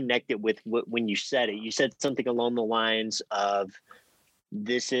connected with when you said it. You said something along the lines of,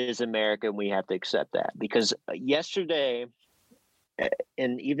 "This is America, and we have to accept that." Because yesterday,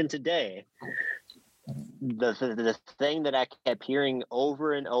 and even today, the thing that I kept hearing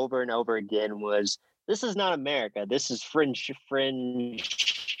over and over and over again was, this is not America. This is fringe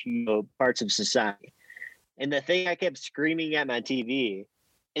parts of society. And the thing I kept screaming at my TV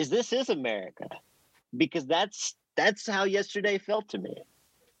is, this is America, because that's how yesterday felt to me.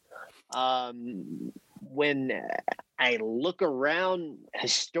 When I look around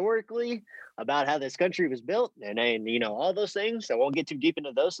historically about how this country was built, and all those things, I won't get too deep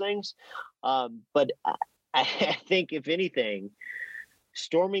into those things. But I think, if anything,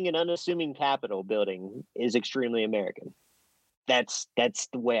 storming an unassuming Capitol building is extremely American. That's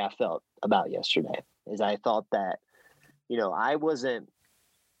the way I felt about yesterday. Is I thought that, I wasn't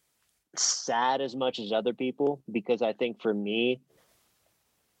sad as much as other people, because I think for me,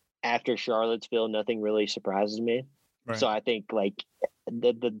 after Charlottesville, nothing really surprises me. Right. So I think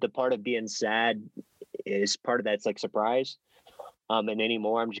the part of being sad is part of that's surprise. And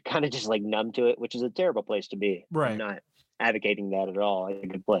anymore, I'm just kind of numb to it, which is a terrible place to be. Right. I'm not advocating that at all. In a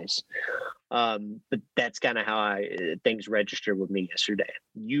good place. But that's kind of how things registered with me yesterday.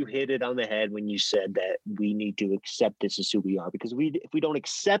 You hit it on the head when you said that we need to accept this as who we are, because if we don't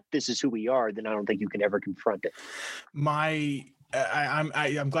accept this as who we are, then I don't think you can ever confront it.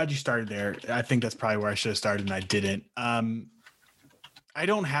 I'm glad you started there. I think that's probably where I should have started, and I didn't. I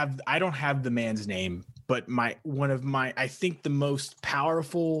don't have the man's name, but I think the most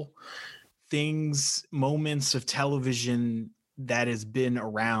powerful moments of television that has been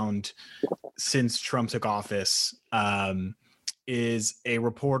around since Trump took office is a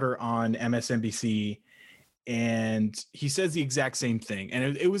reporter on MSNBC, and he says the exact same thing.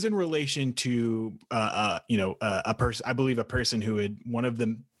 And it was in relation to a person, I believe, a person who had, one of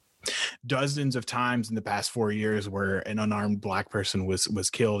the dozens of times in the past 4 years where an unarmed Black person was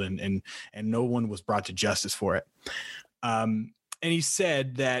killed and no one was brought to justice for it. And he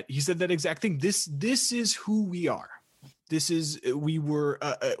said that exact thing. This is who we are. We were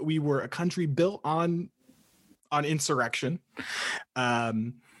a country built on insurrection.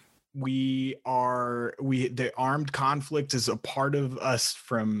 The armed conflict is a part of us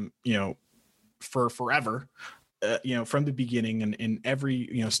from, for forever, from the beginning and in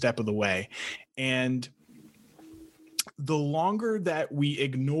every, step of the way. And the longer that we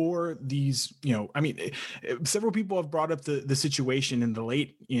ignore these, several people have brought up the situation in the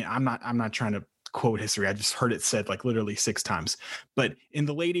late, I'm not trying to quote history. I just heard it said literally 6 times, but in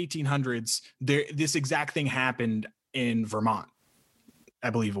the late 1800s, this exact thing happened in Vermont, I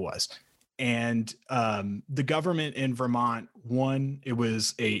believe it was. And the government in Vermont, it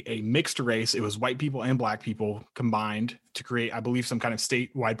was a mixed race. It was white people and black people combined to create, I believe, some kind of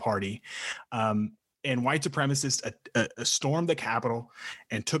statewide party. And white supremacists stormed the Capitol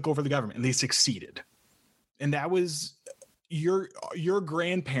and took over the government, and they succeeded. And that was your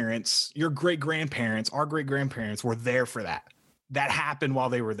grandparents, your great-grandparents, our great-grandparents were there for that. That happened while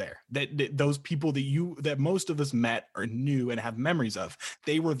they were there. That those people that most of us met or knew and have memories of,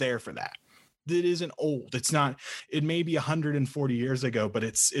 they were there for that. That isn't old. It's not. It may be 140 years ago, but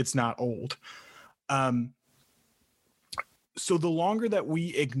it's not old. So the longer that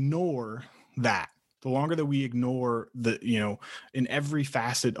we ignore that, the longer that we ignore in every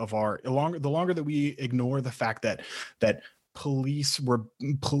facet of the longer that we ignore the fact that police were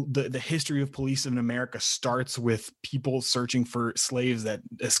the history of police in America starts with people searching for slaves that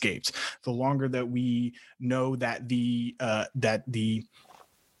escaped. The longer that we know that the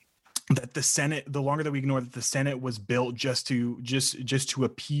Senate, the longer that we ignore that the Senate was built just to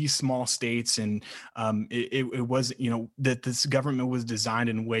appease small states, and it was, that this government was designed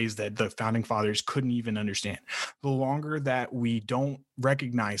in ways that the founding fathers couldn't even understand. The longer that we don't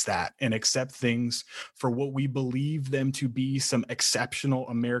recognize that and accept things for what we believe them to be, some exceptional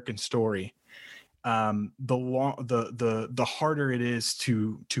American story, the harder it is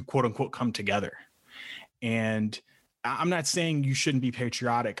to quote unquote come together. And I'm not saying you shouldn't be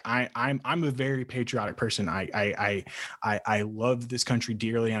patriotic. I'm a very patriotic person. I love this country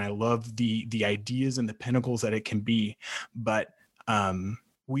dearly, and I love the ideas and the pinnacles that it can be. But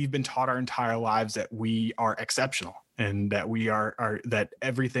we've been taught our entire lives that we are exceptional, and that we are that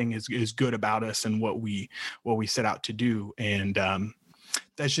everything is good about us and what we set out to do. And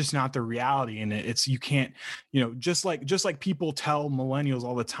that's just not the reality. And it's, you can't, just like people tell millennials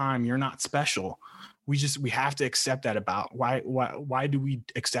all the time, you're not special. We have to accept that about why do we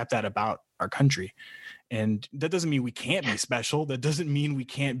accept that about our country? And that doesn't mean we can't be special. That doesn't mean we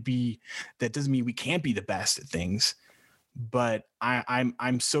can't be the best at things. But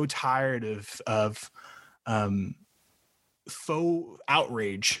I'm so tired of faux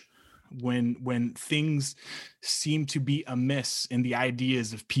outrage when things seem to be amiss in the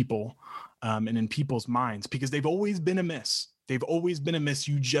ideas of people, and in people's minds, because they've always been amiss. They've always been amiss.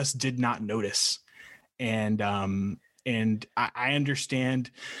 You just did not notice. And I understand,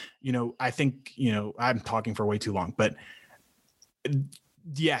 I think, I'm talking for way too long, but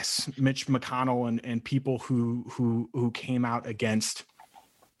yes, Mitch McConnell and people who came out against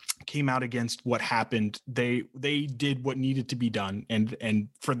what happened, they did what needed to be done. And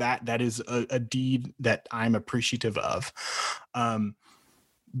for that is a deed that I'm appreciative of.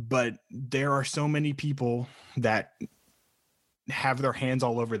 But there are so many people that have their hands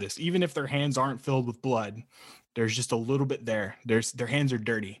all over this. Even if their hands aren't filled with blood, there's just a little bit there. Their hands are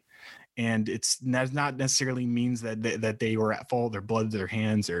dirty, and that's not necessarily means that they were at fault. Their blood to their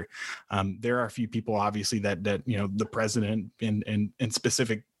hands, or there are a few people obviously that the president and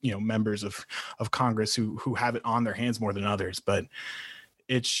specific members of Congress who have it on their hands more than others. But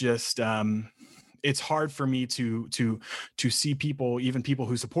it's just it's hard for me to see people, even people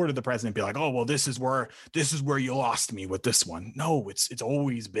who supported the president, be like, oh, well, this is where you lost me with this one. No, it's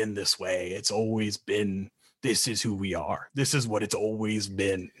always been this way. It's always been, this is who we are. This is what it's always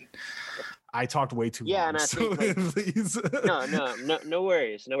been. I talked way too long. And I think please. No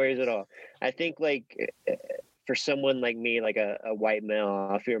worries at all. I think for someone like me, like a white male,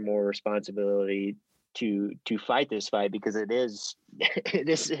 I feel more responsibility to fight this fight, because it is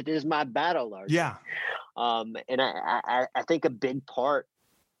my battle, largely. Yeah. And I think a big part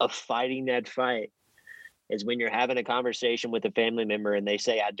of fighting that fight is when you're having a conversation with a family member and they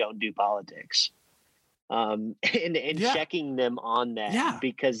say, I don't do politics. And checking them on that,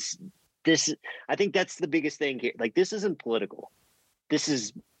 because I think that's the biggest thing here. Like, this isn't political. This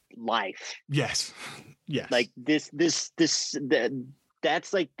is life. Yes. Yes. Like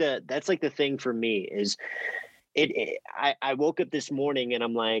that's like the thing for me is I woke up this morning and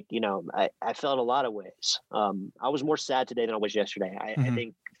I'm like, I felt a lot of ways. I was more sad today than I was yesterday. I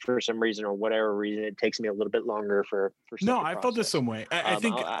think for some reason or whatever reason, it takes me a little bit longer for no, I felt the same way. I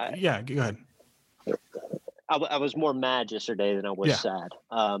think, yeah, go ahead. I was more mad yesterday than I was sad.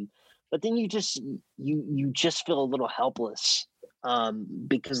 But then you just feel a little helpless,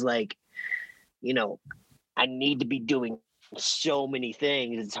 because I need to be doing so many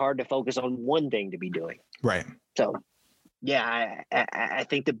things. It's hard to focus on one thing to be doing. Right. So, yeah, I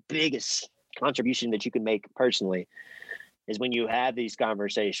think the biggest contribution that you can make personally is when you have these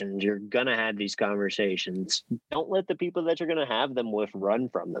conversations, you're going to have these conversations. Don't let the people that you're going to have them with run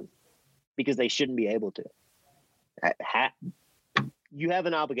from them, because they shouldn't be able to. you have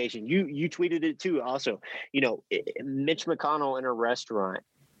an obligation. You tweeted it too. Also, Mitch McConnell in a restaurant.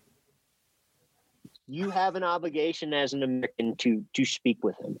 You have an obligation as an American to speak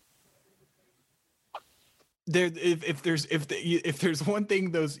with him. If there's one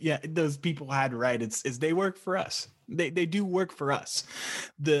thing those people had right, it's they work for us. They do work for us.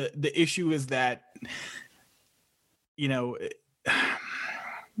 The issue is that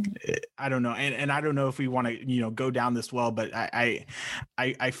I don't know, and I don't know if we want to go down this well, but I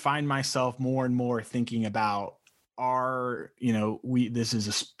find myself more and more thinking about this is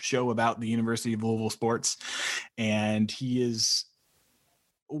a show about the University of Louisville sports, and he is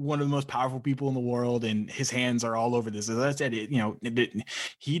one of the most powerful people in the world, and his hands are all over this. As I said,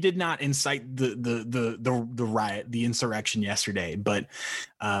 he did not incite the riot, the insurrection yesterday, but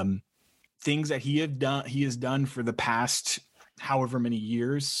things that he has done for the past however many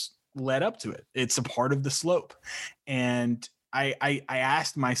years led up to it. It's a part of the slope. And I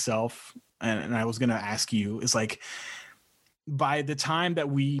asked myself, and I was going to ask you, is like, by the time that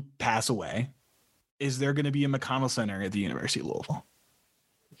we pass away, is there going to be a McConnell Center at the University of Louisville?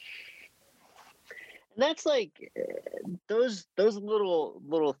 And that's like those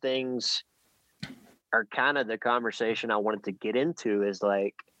little things are kind of the conversation I wanted to get into. Is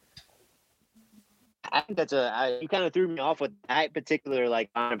like, I think you kind of threw me off with that particular line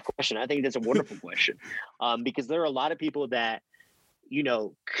of question. I think that's a wonderful question, because there are a lot of people that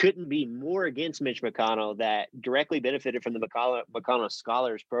couldn't be more against Mitch McConnell, that directly benefited from the McConnell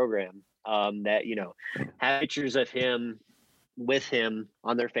Scholars Program, that have pictures of him with him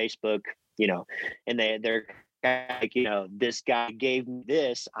on their Facebook. And they're like, this guy gave me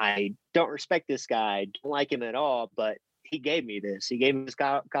this. I don't respect this guy. Don't like him at all, but he gave me this. He gave me this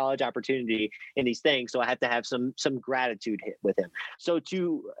college opportunity and these things. So I have to have some gratitude with him. So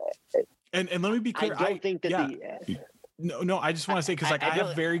and let me be clear. I don't think that No, I just want to say, because I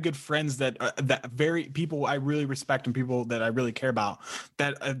have very good friends that people I really respect and people that I really care about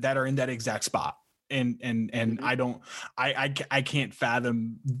that are in that exact spot. And mm-hmm. I can't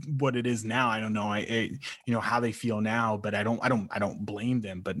fathom what it is now. I don't know how they feel now, but I don't blame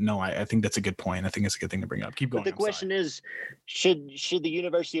them. But no, I think that's a good point. I think it's a good thing to bring up. Keep going. But the question is, should the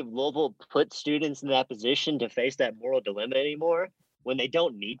University of Louisville put students in that position to face that moral dilemma anymore when they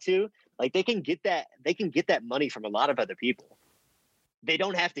don't need to? Like, they can get that money from a lot of other people. They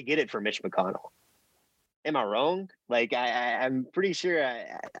don't have to get it from Mitch McConnell. Am I wrong? Like, I'm pretty sure.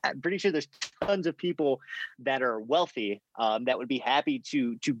 I'm pretty sure there's tons of people that are wealthy that would be happy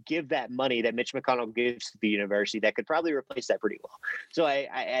to give that money that Mitch McConnell gives to the university that could probably replace that pretty well. So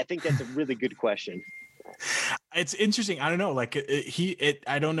I think that's a really good question. It's interesting. I don't know. Like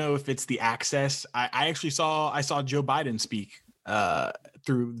I don't know if it's the access. I saw Joe Biden speak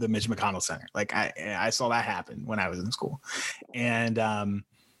through the Mitch McConnell Center. Like I saw that happen when I was in school, and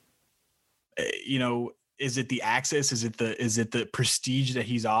is it the access? Is it the prestige that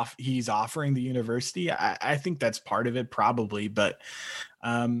he's offering the university? I think that's part of it, probably, but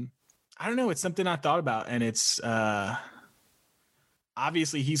I don't know. It's something I thought about, and it's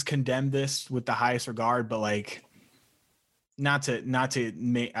obviously he's condemned this with the highest regard, but like not to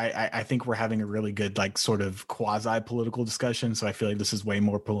make. I think we're having a really good like sort of quasi political discussion, so I feel like this is way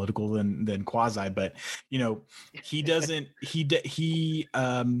more political than quasi. But he doesn't. He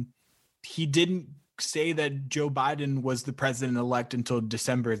didn't say that Joe Biden was the president-elect until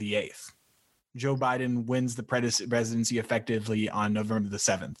December the 8th. Joe Biden wins the presidency effectively on November the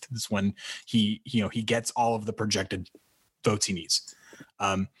 7th. That's when he gets all of the projected votes he needs.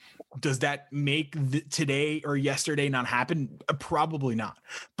 Does that make today or yesterday not happen? Probably not.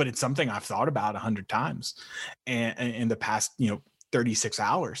 But it's something I've thought about 100 times and in the past, 36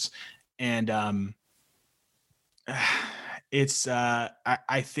 hours. And it's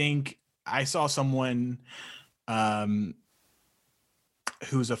I think I saw someone who's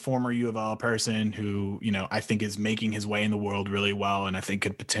a former U of L person who, I think is making his way in the world really well. And I think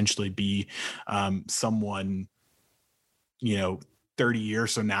could potentially be someone, 30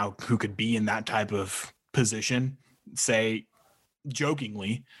 years from now who could be in that type of position, say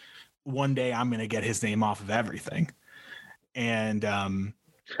jokingly, one day I'm going to get his name off of everything. And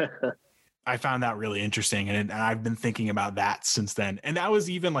I found that really interesting. And I've been thinking about that since then. And that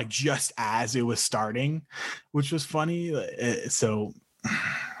was even like just as it was starting, which was funny. So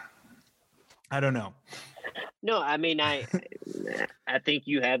I don't know. No, I mean, I think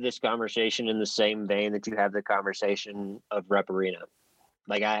you have this conversation in the same vein that you have the conversation of Rep Arena.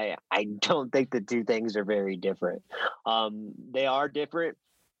 Like, I don't think the two things are very different. They are different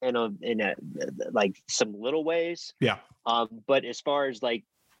in like some little ways. Yeah. But as far as like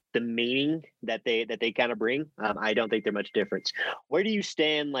the meaning that they kind of bring, I don't think they're much difference. Where do you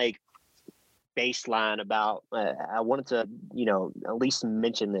stand, like, baseline about? I wanted to, at least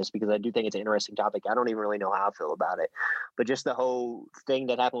mention this because I do think it's an interesting topic. I don't even really know how I feel about it, but just the whole thing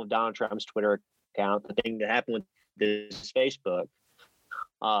that happened with Donald Trump's Twitter account, the thing that happened with this Facebook.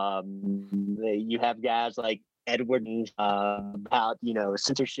 You have guys like Edward about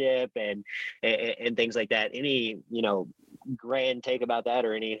censorship and things like that. Any grand take about that,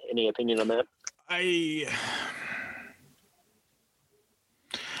 or any opinion on that?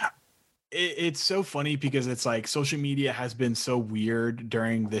 It's so funny because it's like social media has been so weird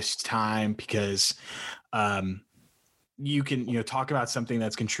during this time because you can talk about something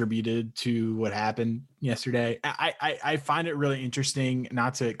that's contributed to what happened yesterday. I find it really interesting,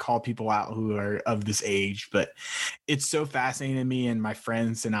 not to call people out who are of this age, but it's so fascinating to me, and my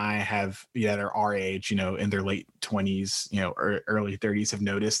friends and I have that are our age, in their late 20s, or early 30s, have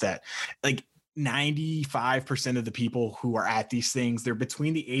noticed that like 95% of the people who are at these things, they're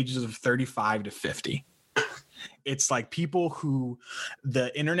between the ages of 35 to 50. It's like people who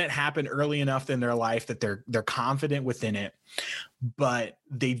the internet happened early enough in their life that they're confident within it, but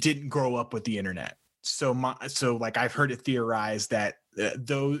they didn't grow up with the internet. So like I've heard it theorized that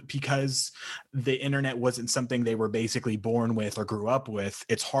because the internet wasn't something they were basically born with or grew up with,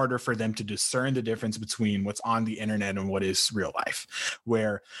 it's harder for them to discern the difference between what's on the internet and what is real life.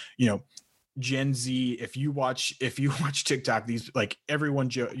 Where, Gen Z, if you watch TikTok, these like everyone,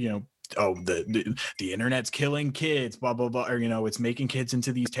 oh, the internet's killing kids, blah, blah, blah, or, it's making kids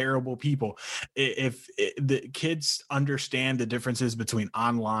into these terrible people. If the kids understand the differences between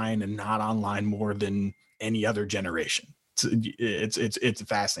online and not online more than any other generation. It's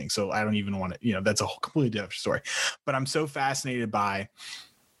fascinating. So I don't even want to, that's a whole completely different story, but I'm so fascinated by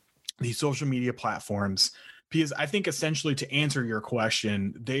these social media platforms because I think essentially, to answer your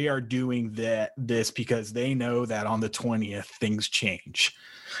question, they are doing this because they know that on the 20th things change.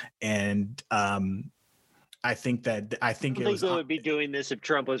 And I think they would be doing this if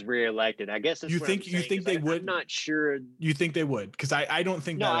Trump was reelected. I guess that's you think they would. I'm not sure. You think they would? Because I don't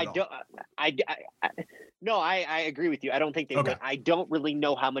think that. No, I don't. No, I agree with you. I don't think they would. I don't really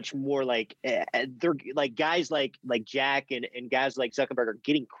know how much more like they're like guys like Jack and guys like Zuckerberg are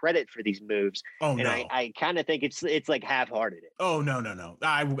getting credit for these moves. Oh, and no. I kind of think it's like half-hearted. Oh, no.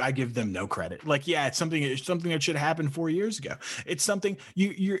 I give them no credit. Like, yeah, it's something that should happen 4 years ago. It's something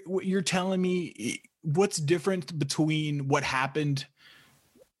you're telling me what's different between what happened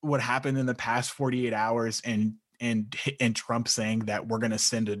in the past 48 hours and Trump saying that we're going to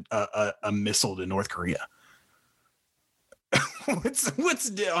send a missile to North Korea. What's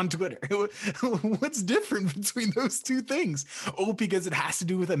on Twitter? What's different between those two things? Oh, because it has to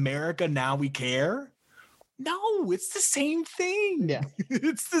do with America. Now we care. No, it's the same thing. Yeah,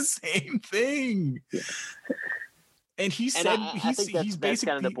 it's the same thing. Yeah. And he said, I think that's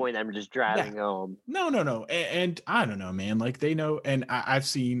kind of the point I'm just driving home. No. And I don't know, man. Like they know. And I've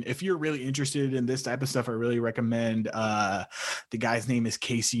seen, if you're really interested in this type of stuff, I really recommend the guy's name is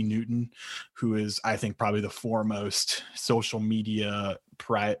Casey Newton, who is, I think, probably the foremost social media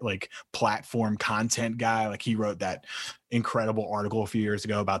platform content guy. Like he wrote that incredible article a few years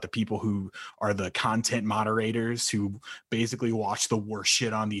ago about the people who are the content moderators who basically watch the worst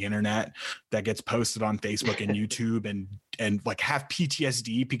shit on the internet that gets posted on Facebook and YouTube and like have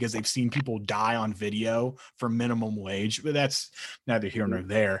PTSD because they've seen people die on video for minimum wage. But that's neither here nor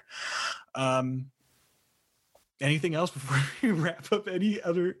there. Anything else before we wrap up? Any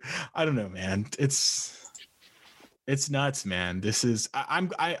other? I don't know, man. It's nuts, man. This is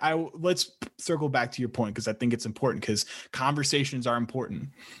I let's circle back to your point because I think it's important because conversations are important.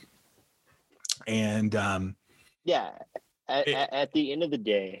 And at the end of the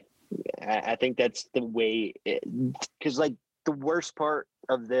day, I think that's the way, because like the worst part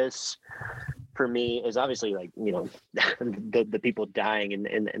of this for me is obviously like, the people dying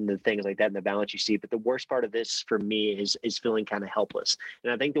and the things like that and the balance you see. But the worst part of this for me is feeling kind of helpless.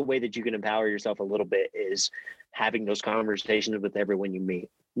 And I think the way that you can empower yourself a little bit is having those conversations with everyone you meet,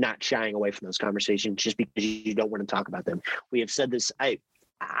 not shying away from those conversations just because you don't want to talk about them. We have said this. I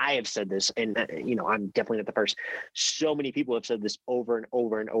have said this, and I'm definitely not the first. So many people have said this over and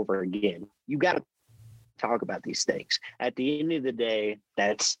over and over again. You got to talk about these things. At the end of the day,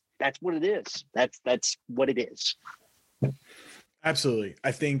 that's what it is. That's what it is. Absolutely.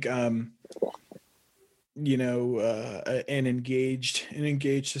 I think an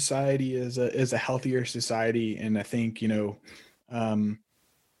engaged society is a healthier society, and I think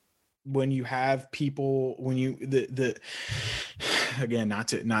when you have people, again,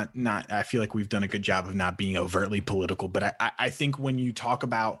 not I feel like we've done a good job of not being overtly political, but I think when you talk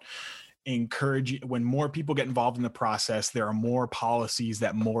about when more people get involved in the process, there are more policies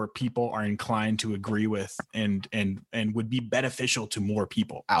that more people are inclined to agree with and would be beneficial to more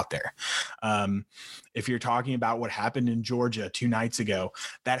people out there. If you're talking about what happened in Georgia 2 nights ago,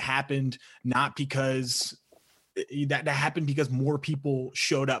 that happened not because that happened because more people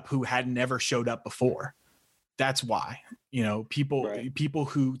showed up who had never showed up before. That's why, people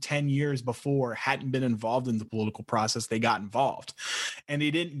who 10 years before hadn't been involved in the political process, they got involved, and they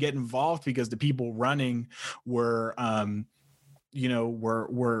didn't get involved because the people running were,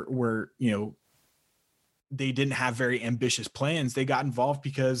 they didn't have very ambitious plans. They got involved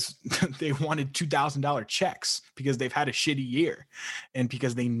because they wanted $2,000 checks because they've had a shitty year and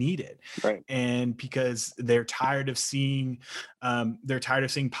because they need it. Right. And because they're tired of seeing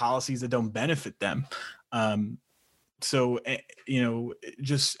policies that don't benefit them. So,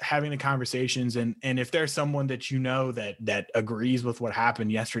 just having the conversations and if there's someone that that agrees with what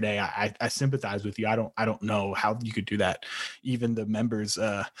happened yesterday, I sympathize with you. I don't know how you could do that. Even the members,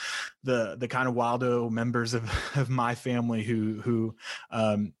 the kind of Waldo members of my family who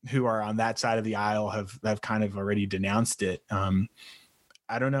are on that side of the aisle have kind of already denounced it.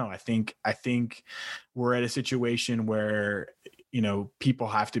 I don't know. I think we're at a situation where, people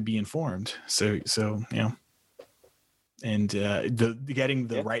have to be informed. So, and getting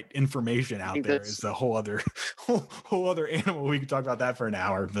the right information out there is a whole other animal. We could talk about that for an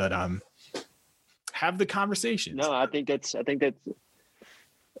hour, but have the conversations. No, I think that's a good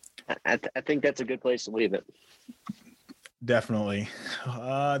place to leave it. Definitely.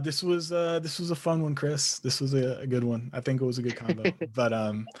 This was a fun one, Chris. This was a good one. I think it was a good combo. But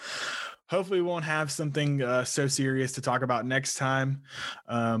hopefully we won't have something so serious to talk about next time.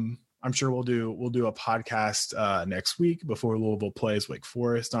 I'm sure we'll do a podcast next week before Louisville plays Wake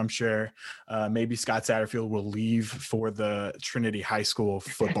Forest. I'm sure maybe Scott Satterfield will leave for the Trinity High School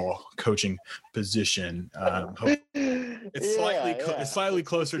football coaching position. It's slightly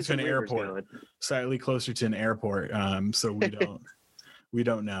closer to an airport. Slightly closer to an airport. So we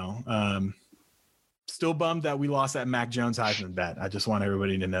don't know. Still bummed that we lost that Mac Jones Heisman bet. I just want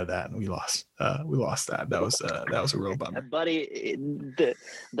everybody to know that we lost that. That was a real bummer. Buddy,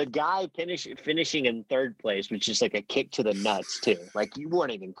 the guy finishing in third place was just like a kick to the nuts too. Like you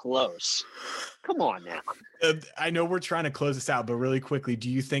weren't even close. Come on now. I know we're trying to close this out, but really quickly, do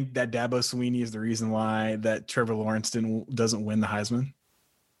you think that Dabo Swinney is the reason why that Trevor Lawrence doesn't win the Heisman?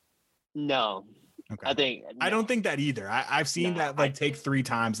 No. Okay. I don't think that either. I've seen that take 3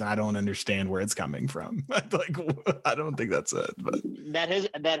 times and I don't understand where it's coming from. I don't think that's it. But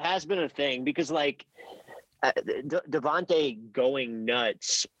that has been a thing because Devontae going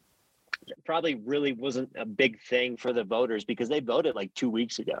nuts probably really wasn't a big thing for the voters because they voted 2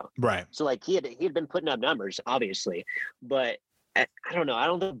 weeks ago. Right. So he had been putting up numbers, obviously, but I don't know. I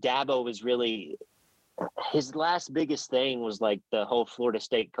don't think Dabo was really. His last biggest thing was the whole Florida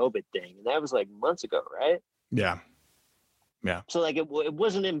State COVID thing. And that was months ago, right? Yeah. Yeah. So it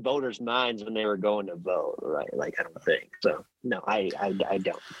wasn't in voters' minds when they were going to vote, right? I don't think so. No, I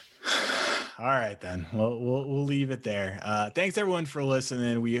don't. All right, then. Well, we'll leave it there. Thanks everyone for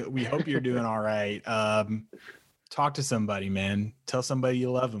listening. We hope you're doing all right. Talk to somebody, man. Tell somebody you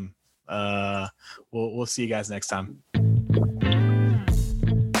love them. We'll see you guys next time.